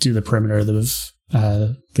 He'll do the perimeter of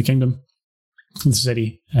the kingdom, the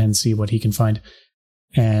city, and see what he can find.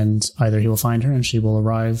 And either he will find her and she will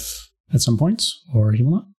arrive at some point, or he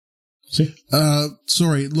will not. See?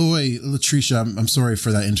 Sorry, Latricia, I'm sorry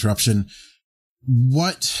for that interruption.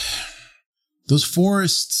 Those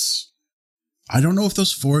forests, I don't know if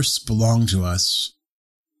those forests belong to us.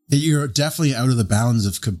 You're definitely out of the bounds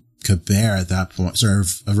of Kabir at that point, sort of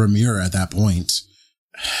Ramir at that point.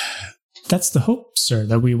 That's the hope, sir,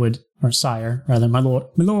 that we would, or sire, rather, my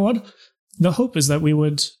lord. The hope is that we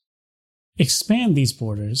would expand these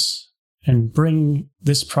borders and bring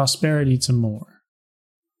this prosperity to more.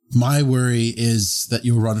 My worry is that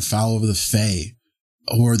you'll run foul of the Fae,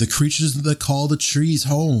 or the creatures that call the trees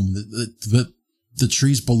home, that the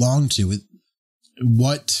trees belong to.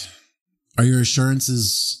 What are your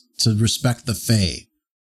assurances to respect the Fae?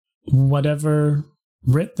 Whatever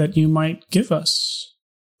writ that you might give us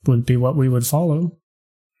would be what we would follow.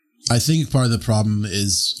 I think part of the problem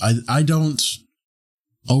is I don't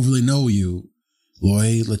overly know you,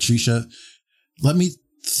 Latricia. Let me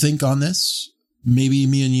think on this. Maybe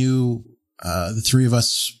me and you, the three of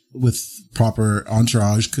us with proper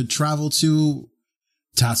entourage, could travel to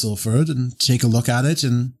Tasselford and take a look at it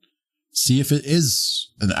and see if it is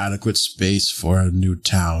an adequate space for a new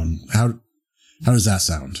town. How does that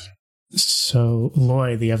sound? So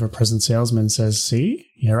Loy, the ever-present salesman, says, see,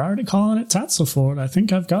 you're already calling it Tasselford. I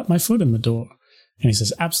think I've got my foot in the door. And he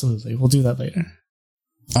says, absolutely, we'll do that later.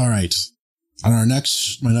 All right. On my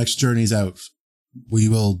next journeys out, we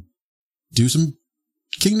will do some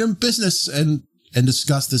kingdom business and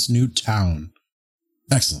discuss this new town.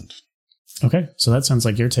 Excellent. Okay, so that sounds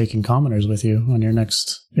like you're taking commoners with you on your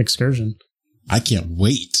next excursion. I can't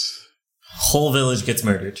wait. Whole village gets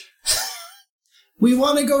murdered. We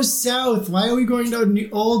want to go south. Why are we going to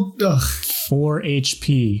old... Ugh. 4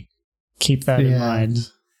 HP. Keep that in mind.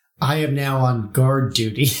 I am now on guard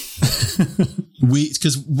duty.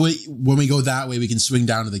 Because when we go that way, we can swing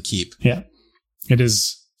down to the keep. Yeah. It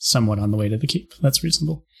is somewhat on the way to the keep. That's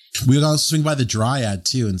reasonable. We'll also swing by the Dryad,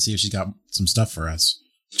 too, and see if she's got some stuff for us.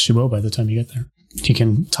 She will by the time you get there. You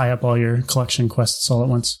can tie up all your collection quests all at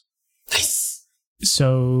once. Nice.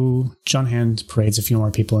 So John Hand parades a few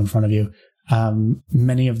more people in front of you.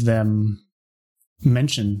 Many of them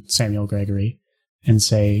mention Samuel Gregory and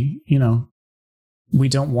say, we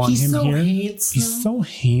don't want him here. Handsome. He's so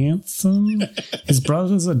handsome. His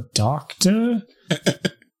brother's a doctor.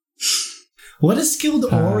 What a skilled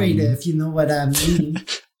orator, if you know what I mean.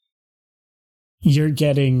 You're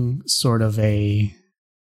getting sort of a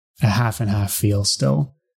half and half feel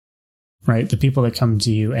still, right? The people that come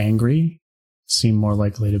to you angry seem more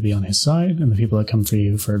likely to be on his side, and the people that come for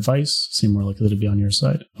you for advice seem more likely to be on your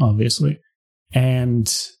side, obviously. And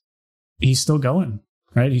he's still going,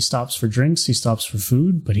 right? He stops for drinks, he stops for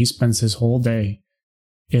food, but he spends his whole day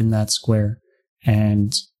in that square.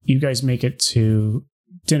 And you guys make it to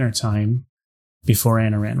dinner time before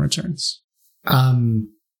Anaran returns.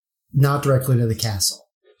 Not directly to the castle.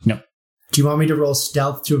 No. Do you want me to roll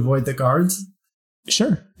stealth to avoid the guards?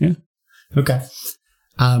 Sure, yeah. Okay.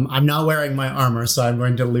 I'm not wearing my armor, so I'm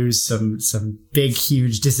going to lose some big,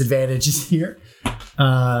 huge disadvantages here.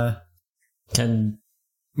 Can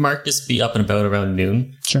Marcus be up and about around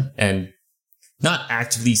noon? Sure. And not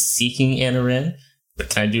actively seeking Anaran, but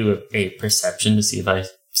can I do a perception to see if I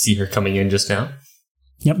see her coming in just now?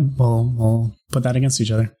 Yep, we'll put that against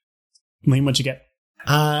each other. Liam, what'd you get?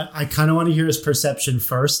 I kind of want to hear his perception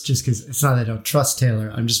first, just because it's not that I don't trust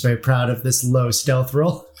Taylor. I'm just very proud of this low stealth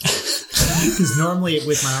roll. Because normally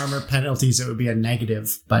with my armor penalties, it would be a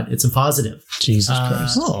negative, but it's a positive. Jesus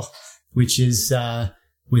Christ. Which is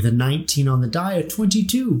with a 19 on the die, a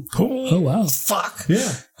 22. Oh wow. Fuck.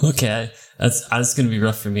 Yeah. Okay. That's going to be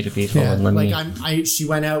rough for me to beat. Hold on, she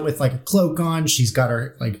went out with like a cloak on. She's got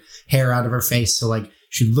her like hair out of her face. So like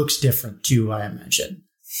she looks different too, I imagine.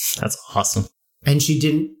 That's awesome. And she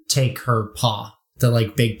didn't take her paw, the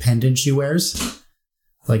like big pendant she wears,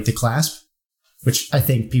 like the clasp, which I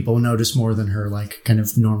think people notice more than her like kind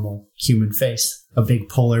of normal human face, a big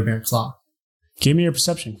polar bear claw. Give me your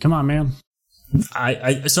perception. Come on, man.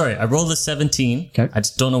 I rolled a 17. Okay. I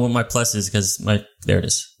just don't know what my plus is because there it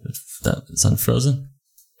is. It's unfrozen.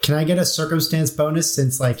 Can I get a circumstance bonus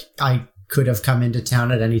since like I could have come into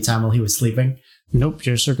town at any time while he was sleeping? Nope.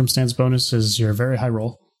 Your circumstance bonus is your very high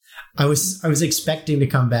roll. I was expecting to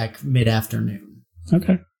come back mid-afternoon.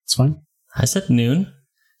 Okay. It's fine. I said noon.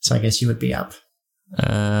 So I guess you would be up.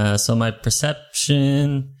 So my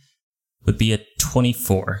perception would be a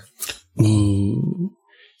 24. Ooh.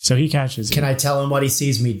 So he catches you. Can I tell him what he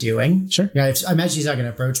sees me doing? Sure. Yeah, I imagine he's not going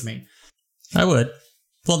to approach me. I would.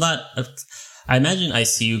 Well, I imagine I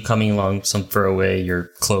see you coming along some far away. You're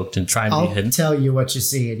cloaked and trying to be hidden. I'll tell you what you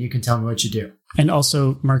see, and you can tell me what you do. And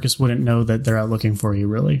also, Marcus wouldn't know that they're out looking for you,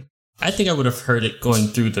 really. I think I would have heard it going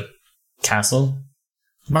through the castle.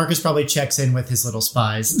 Marcus probably checks in with his little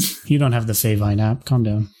spies. You don't have the Feyvine app. Calm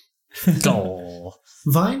down. Oh.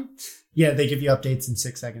 Vine? Yeah, they give you updates in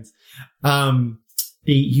 6 seconds. I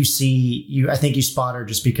think you spot her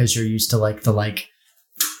just because you're used to like the like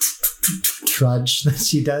trudge that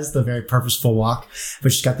she does, the very purposeful walk.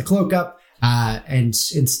 But she's got the cloak up, and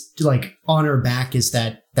it's like on her back is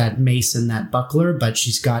that mace and that buckler, but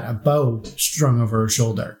she's got a bow strung over her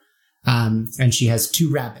shoulder. And she has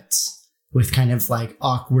 2 rabbits with kind of like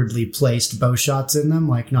awkwardly placed bow shots in them,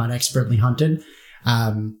 like not expertly hunted.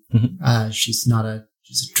 She's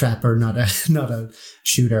a trapper, not a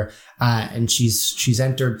shooter. And she's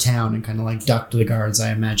entered town and kind of like ducked the guards,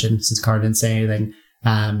 I imagine, since Carr didn't say anything.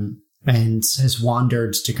 And has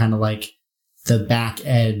wandered to kind of like the back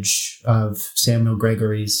edge of Samuel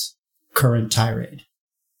Gregory's current tirade.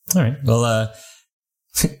 All right. Well, all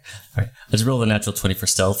right. I just rolled a natural 20 for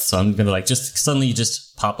stealth, so I'm gonna like just suddenly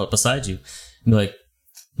just pop up beside you and be like,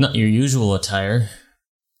 not your usual attire.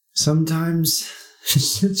 Sometimes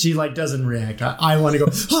she like doesn't react. I want to go,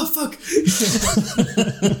 oh fuck,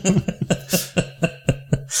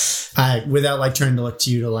 without like turning to look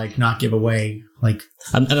to you to like not give away like.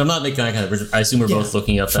 I'm not making that kind of. I assume we're both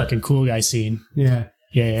looking up. Fucking cool guy scene. Yeah.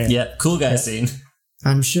 Cool guy scene.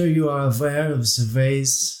 I'm sure you are aware of the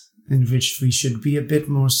ways in which we should be a bit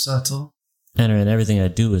more subtle. And everything I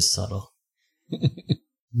do is subtle.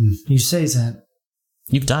 You say that.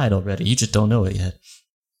 You've died already. You just don't know it yet.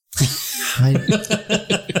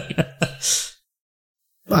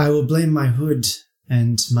 I will blame my hood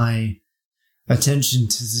and my attention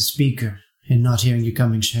to the speaker in not hearing you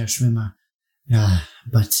coming, Herr Schwimmer.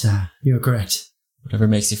 But you're correct. Whatever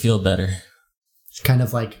makes you feel better. It's kind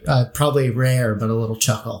of like, probably rare, but a little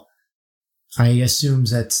chuckle. I assume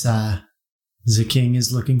that the king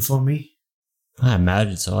is looking for me? I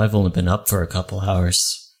imagine so. I've only been up for a couple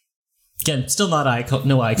hours. Again, still not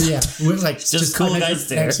no eye contact. Yeah, we're like just cool kind of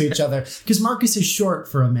guys next to each other. Because Marcus is short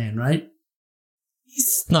for a man, right?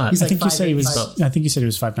 He's not. He's I like think you said he was. 5'8", I think you said he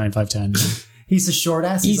was 5'9", 5'10". He's a short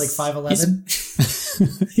ass. He's like 5'11".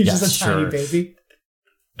 He's just a tiny baby.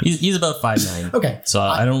 He's about 5'9". Okay. So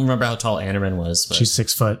I don't remember how tall Anarin was. But. She's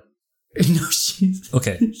 6 foot. No, she's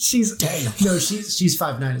okay. She's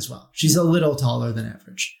 5'9" as well. She's a little taller than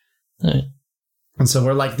average. All right. And so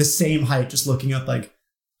we're like the same height, just looking up, like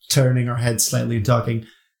turning our heads slightly and talking.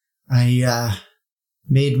 I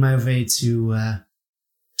made my way to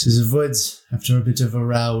the woods after a bit of a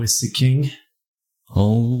row with the king.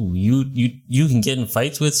 Oh, you can get in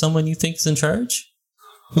fights with someone you think's in charge?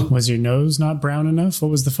 Was your nose not brown enough?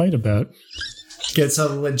 What was the fight about? Gets a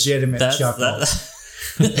legitimate chuckle.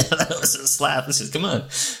 That was a slap. It's just, come on.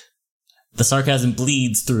 The sarcasm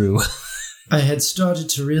bleeds through. I had started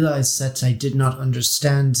to realize that I did not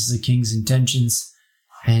understand the king's intentions,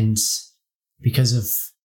 and because of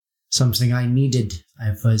something I needed,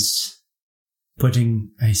 I was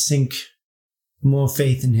putting, I think, more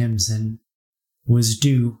faith in him than was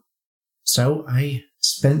due. So I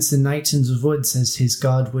spent the night in the woods as his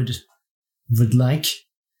guard would like.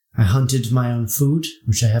 I hunted my own food,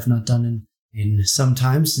 which I have not done in some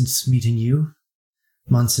time since meeting you,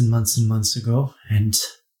 months and months and months ago, and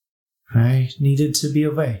I needed to be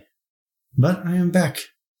away. But I am back,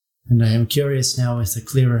 and I am curious now with a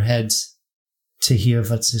clearer head to hear what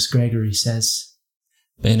this Gregory says.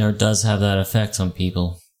 Baynard does have that effect on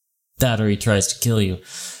people. That or he tries to kill you.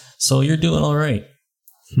 So you're doing all right.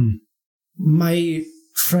 My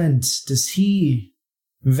friend, does he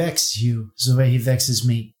vex you the way he vexes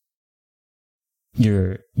me?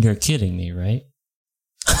 You're kidding me, right?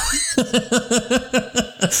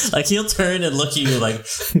 Like he'll turn and look at you like,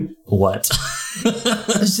 what?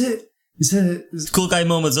 Cool guy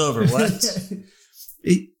moment's over. What?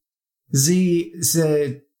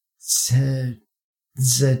 The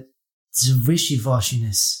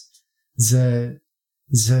wishy-washiness, the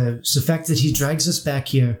fact that he drags us back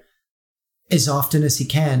here as often as he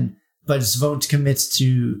can, but won't commit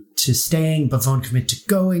to staying, but won't commit to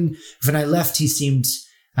going. When I left, he seemed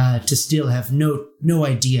to still have no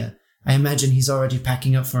idea. I imagine he's already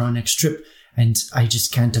packing up for our next trip, and I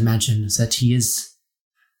just can't imagine that he is.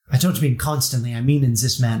 I don't mean constantly, I mean in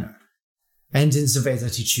this manner, and in the way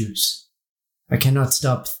that he chews. I cannot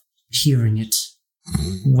stop hearing it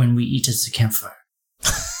when we eat at the campfire.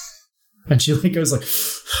 And she goes like...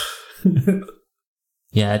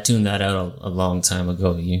 Yeah, I tuned that out a long time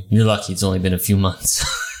ago. You're lucky it's only been a few months.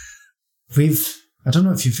 I don't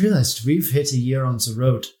know if you've realized, we've hit a year on the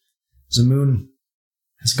road. The moon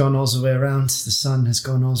has gone all the way around. The sun has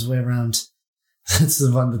gone all the way around. That's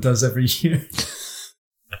the one that does every year.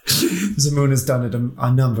 The moon has done it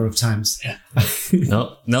a number of times. Yeah.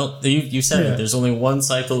 No, you said it. There's only one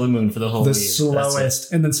cycle of the moon for the whole year. The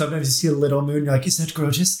slowest. And then sometimes you see a little moon, you're like, is that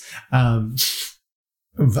gorgeous? I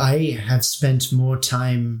have spent more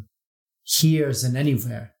time here than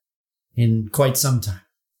anywhere in quite some time.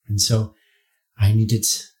 And so I needed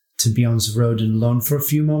to be on the road and alone for a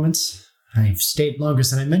few moments. I've stayed longer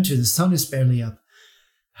than I meant to. The sun is barely up.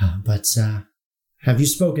 But have you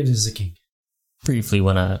spoken to the king? Briefly,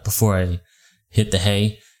 before I hit the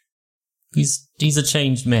hay, he's a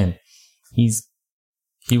changed man. He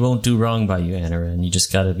won't do wrong by you, Anaran. You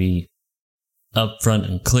just gotta be upfront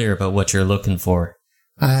and clear about what you're looking for.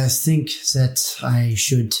 I think that I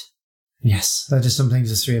should. Yes, that is something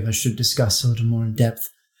the three of us should discuss a little more in depth.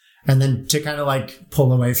 And then to kind of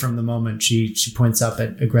pull away from the moment, she points up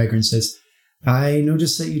at Gregor and says, I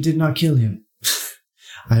noticed that you did not kill him.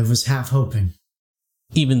 I was half hoping.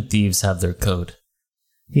 Even thieves have their code.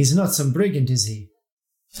 He's not some brigand, is he?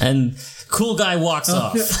 And cool guy walks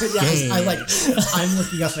off. Yeah, I'm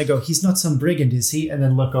looking up and I go, he's not some brigand, is he? And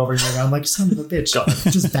then look over and I'm like, son of a bitch.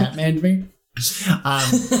 Just Batman me.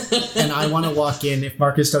 And I want to walk in. If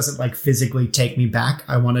Marcus doesn't physically take me back,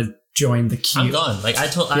 I want to join the queue. I'm gone.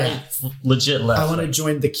 I legit left. I want to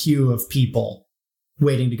join the queue of people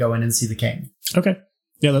waiting to go in and see the king. Okay.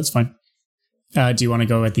 Yeah, that's fine. Do you want to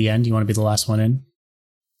go at the end? Do you want to be the last one in?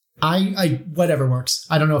 I whatever works.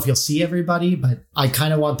 I don't know if you'll see everybody, but I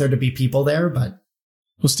kind of want there to be people there, but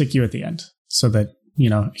we'll stick you at the end so that,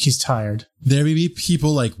 he's tired. There may be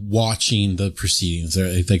people watching the proceedings.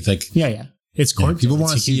 Yeah. It's court. People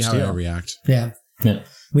want to see how I react. Yeah.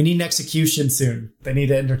 We need an execution soon. They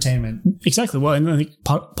need entertainment. Exactly. Well, and I think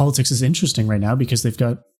politics is interesting right now because they've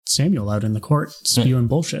got Samuel out in the court spewing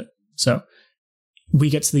bullshit. So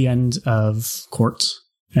we get to the end of court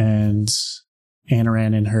and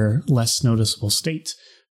Anaran, in her less noticeable state,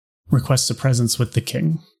 requests a presence with the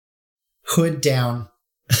king. Hood down.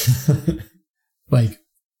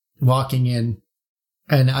 Walking in.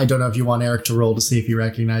 And I don't know if you want Eric to roll to see if he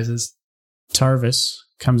recognizes. Tarvis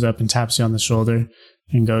comes up and taps you on the shoulder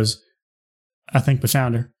and goes, I think we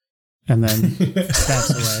found her. And then backs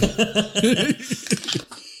away.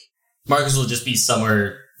 Marcus will just be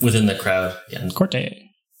somewhere within the crowd. Court day.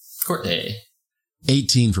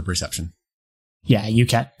 18 for perception. Yeah, you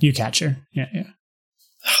catch her. Yeah.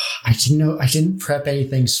 I didn't prep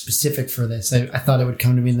anything specific for this. I thought it would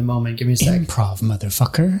come to me in the moment. Give me a sec. Improv,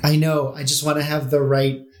 motherfucker. I know. I just want to have the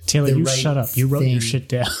right... Taylor, shut up. You wrote your shit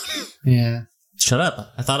down. Yeah. Shut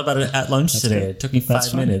up. I thought about it at lunch today. Good. It took me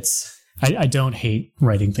 5 minutes. I don't hate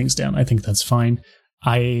writing things down. I think that's fine.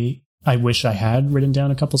 I wish I had written down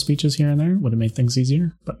a couple speeches here and there. Would have made things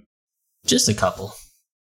easier, but... Just a couple.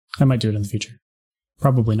 I might do it in the future.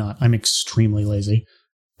 Probably not. I'm extremely lazy.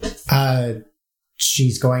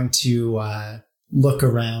 She's going to look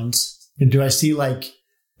around. And do I see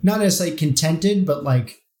not as contented, but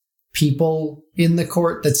people in the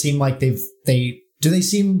court that seem like does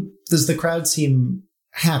the crowd seem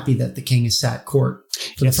happy that the king has sat court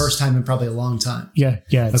for the first time in probably a long time? Yeah.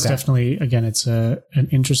 It's definitely, again, it's an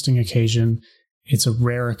interesting occasion. It's a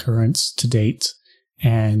rare occurrence to date.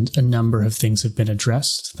 And a number of things have been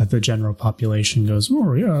addressed that the general population goes,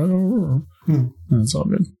 oh, yeah. That's all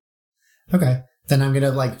good. Okay. Then I'm going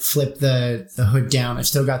to flip the hood down. I've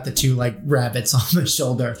still got the two rabbits on my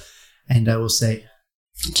shoulder. And I will say...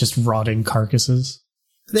 Just rotting carcasses.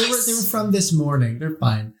 They were from this morning. They're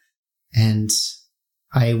fine. and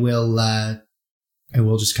I will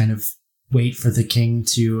just kind of wait for the king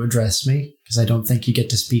to address me, because I don't think you get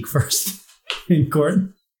to speak first in court.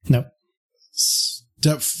 Nope.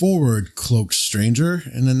 Step forward, cloaked stranger,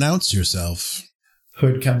 and announce yourself.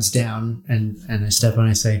 Hood comes down, and I step on and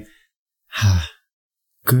I say,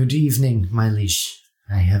 good evening, my liege.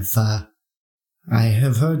 I have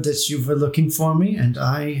heard that you were looking for me, and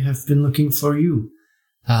I have been looking for you.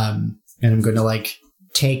 And I'm going to like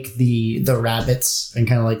take the rabbits and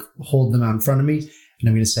kind of like hold them out in front of me, and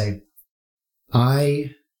I'm going to say,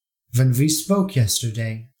 when we spoke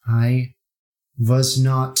yesterday, I was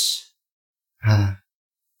not, I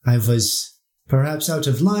was perhaps out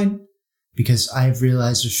of line, because I've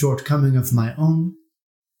realized a shortcoming of my own.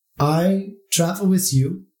 I travel with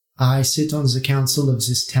you. I sit on the council of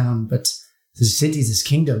this town, but the city, this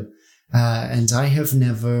kingdom, and I have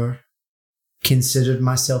never considered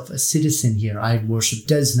myself a citizen here. I worship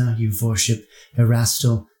Desna, you worship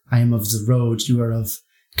Erastil. I am of the road, you are of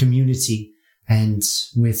community. And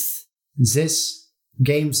with this,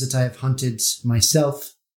 games that I have hunted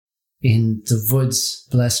myself in the woods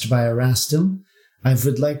blessed by Erastil, I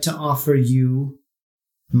would like to offer you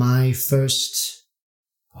my first,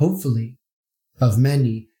 hopefully, of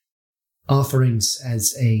many offerings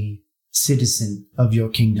as a citizen of your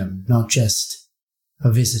kingdom, not just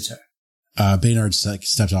a visitor. Baynard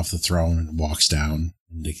steps off the throne and walks down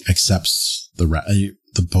and accepts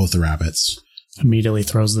both the rabbits. Immediately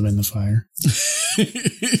throws them in the fire.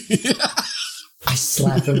 I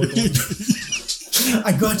slap him with one.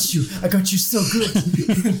 I got you so good.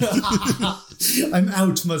 I'm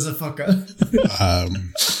out, motherfucker.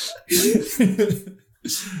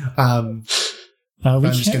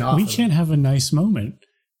 We can't have a nice moment.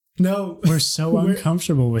 No. We're so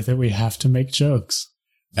uncomfortable with it, we have to make jokes.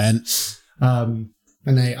 And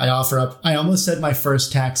I offer up, I almost said my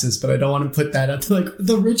first taxes, but I don't want to put that up. Like,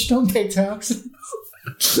 the rich don't pay taxes.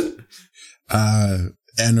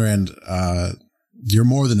 Anrand, you're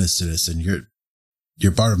more than a citizen.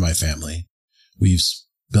 You're part of my family. We've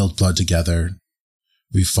spilled blood together.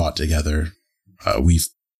 We've fought together. We've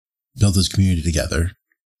built this community together.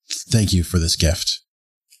 Thank you for this gift.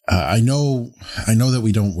 I know that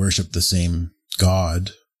we don't worship the same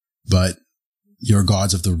God, but you're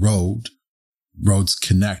gods of the road. Roads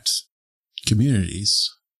connect communities.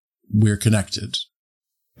 We're connected.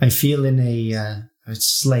 I feel in a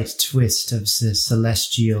slight twist of the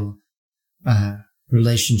celestial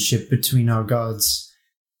relationship between our gods.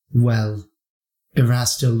 Well,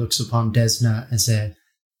 Erastil looks upon Desna as a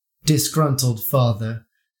disgruntled father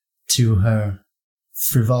to her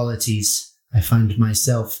frivolities. I find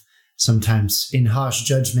myself sometimes in harsh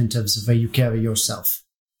judgment of the way you carry yourself,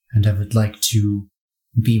 and I would like to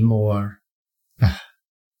be more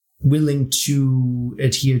willing to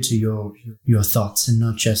adhere to your thoughts and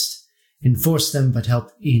not just enforce them, but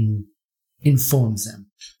help inform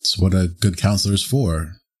them. It's what a good counselor is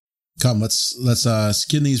for. Come, let's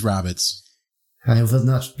skin these rabbits. I will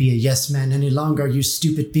not be a yes man any longer, you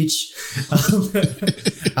stupid bitch.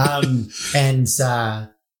 And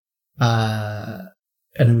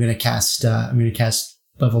I'm gonna cast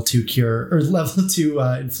level 2 cure or level 2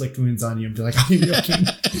 inflict wounds on you and be like, I'm your king.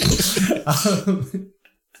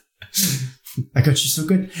 I got you so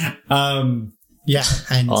good. Yeah,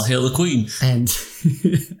 and I'll hail the queen. And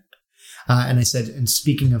and I said, and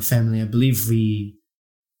speaking of family, I believe we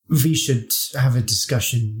should have a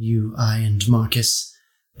discussion, you, I, and Marcus,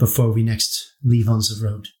 before we next leave on the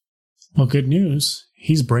road. Well, good news.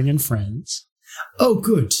 He's bringing friends. Oh,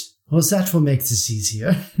 good. Well, that will make this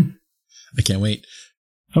easier. I can't wait.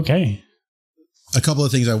 Okay. A couple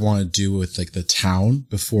of things I want to do with like the town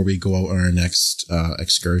before we go out on our next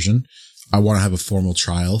excursion. I want to have a formal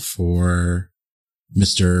trial for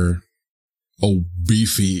Mr.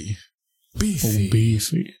 O'Beefy.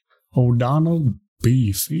 O'Beefy. O'Donnell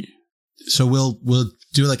Beefy. So we'll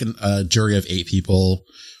do like a jury of 8 people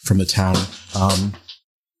from the town,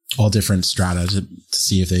 all different strata to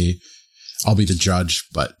see if I'll be the judge,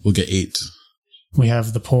 but we'll get 8. We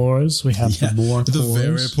have the pores. We have the more the pores.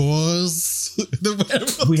 very pores. The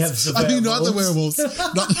werewolves. We have the I mean, not the werewolves.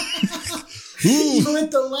 You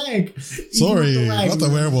went the leg. Sorry, not the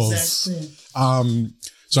werewolves.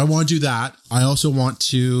 So I want to do that. I also want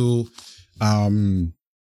to, on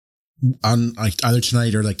like either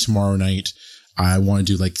tonight or like tomorrow night, I want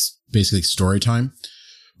to do like basically story time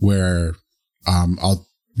where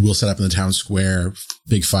we'll set up in the town square,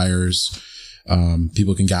 big fires.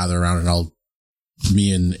 People can gather around, and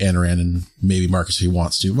me and Anaran and maybe Marcus if he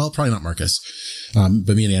wants to. Well, probably not Marcus.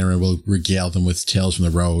 But me and Anaran will regale them with tales from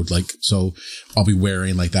the road. Like, so I'll be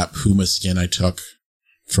wearing like that puma skin I took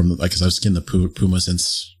from because I've skinned the puma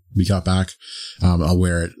since we got back. I'll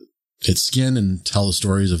wear its skin and tell the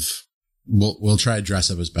stories of. We'll try to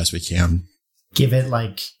dress up as best we can. Give it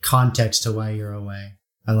like context to why you're away.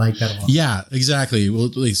 I like that a lot. Yeah, exactly.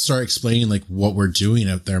 We'll like start explaining like what we're doing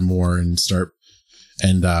out there more and start.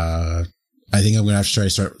 And I think I'm gonna have to try to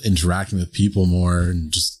start interacting with people more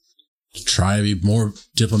and just try to be more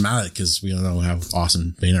diplomatic because we don't know how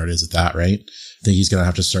awesome Baynard is at that, right? I think he's gonna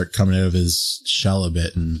have to start coming out of his shell a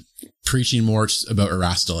bit and preaching more about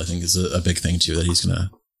Erastil. I think is a big thing too that he's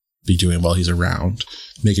gonna be doing while he's around,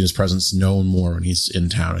 making his presence known more when he's in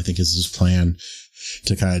town. I think is his plan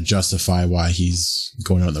to kind of justify why he's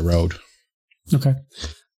going out on the road. Okay.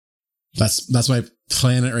 That's my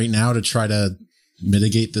plan right now to try to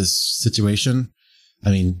mitigate this situation.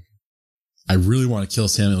 I mean, I really want to kill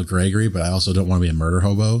Samuel Gregory, but I also don't want to be a murder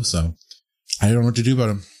hobo, so I don't know what to do about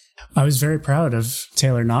him. I was very proud of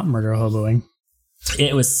Taylor not murder hoboing.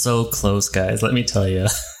 It was so close, guys. Let me tell you.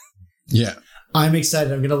 Yeah. I'm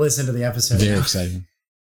excited. I'm going to listen to the episode. Very exciting.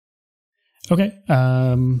 Okay.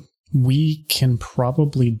 We can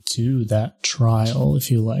probably do that trial if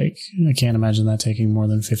you like. I can't imagine that taking more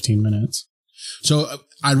than 15 minutes. So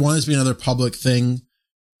I'd want this to be another public thing.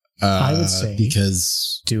 I would say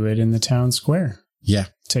because do it in the town square. Yeah.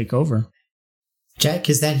 Take over. Jack,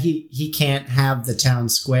 because then he can't have the town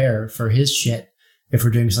square for his shit if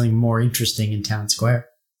we're doing something more interesting in town square.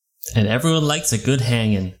 And everyone likes a good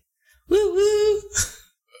hanging. Woo woo.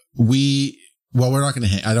 We're not going to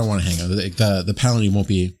hang. I don't want to hang on. The penalty won't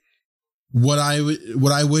be. What I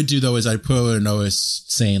would do though is I'd put out a notice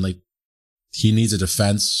saying like he needs a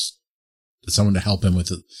defense, someone to help him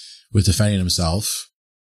with defending himself.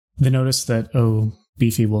 The notice that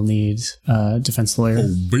Beefy will need a defense lawyer.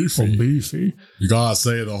 Beefy. You gotta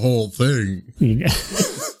say the whole thing.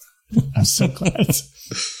 I'm so glad.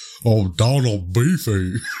 O'Donnell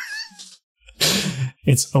Beefy.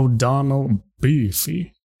 It's O'Donnell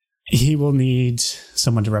Beefy. He will need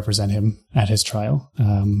someone to represent him at his trial.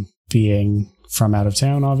 Being from out of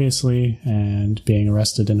town, obviously, and being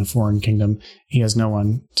arrested in a foreign kingdom, he has no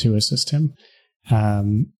one to assist him.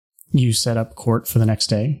 You set up court for the next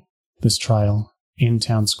day, this trial in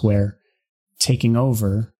town square, taking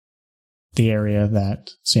over the area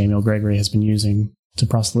that Samuel Gregory has been using to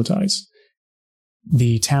proselytize.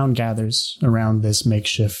 The town gathers around this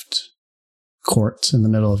makeshift court in the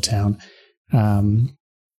middle of town,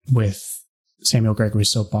 with Samuel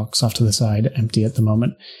Gregory's soapbox off to the side, empty at the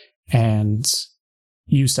moment. And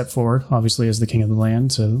you step forward, obviously, as the king of the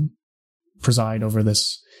land to preside over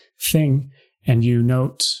this thing. And you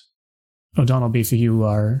note, O'Donnell Beefy, you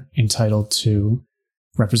are entitled to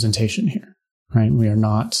representation here, right? We are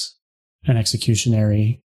not an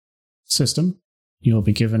executionary system. You will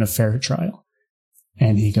be given a fair trial.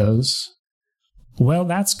 And he goes, well,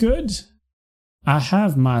 that's good. I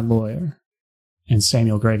have my lawyer. And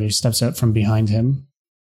Samuel Gregory steps out from behind him,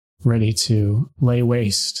 ready to lay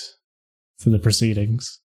waste to the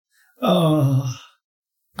proceedings. Oh,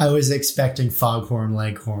 I was expecting Foghorn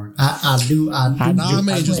Leghorn. I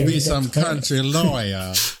may just be some country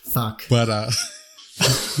lawyer. Fuck. But,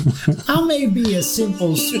 I may be a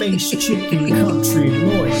simple space chicken country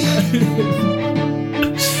lawyer.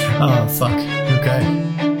 Oh, fuck. Okay.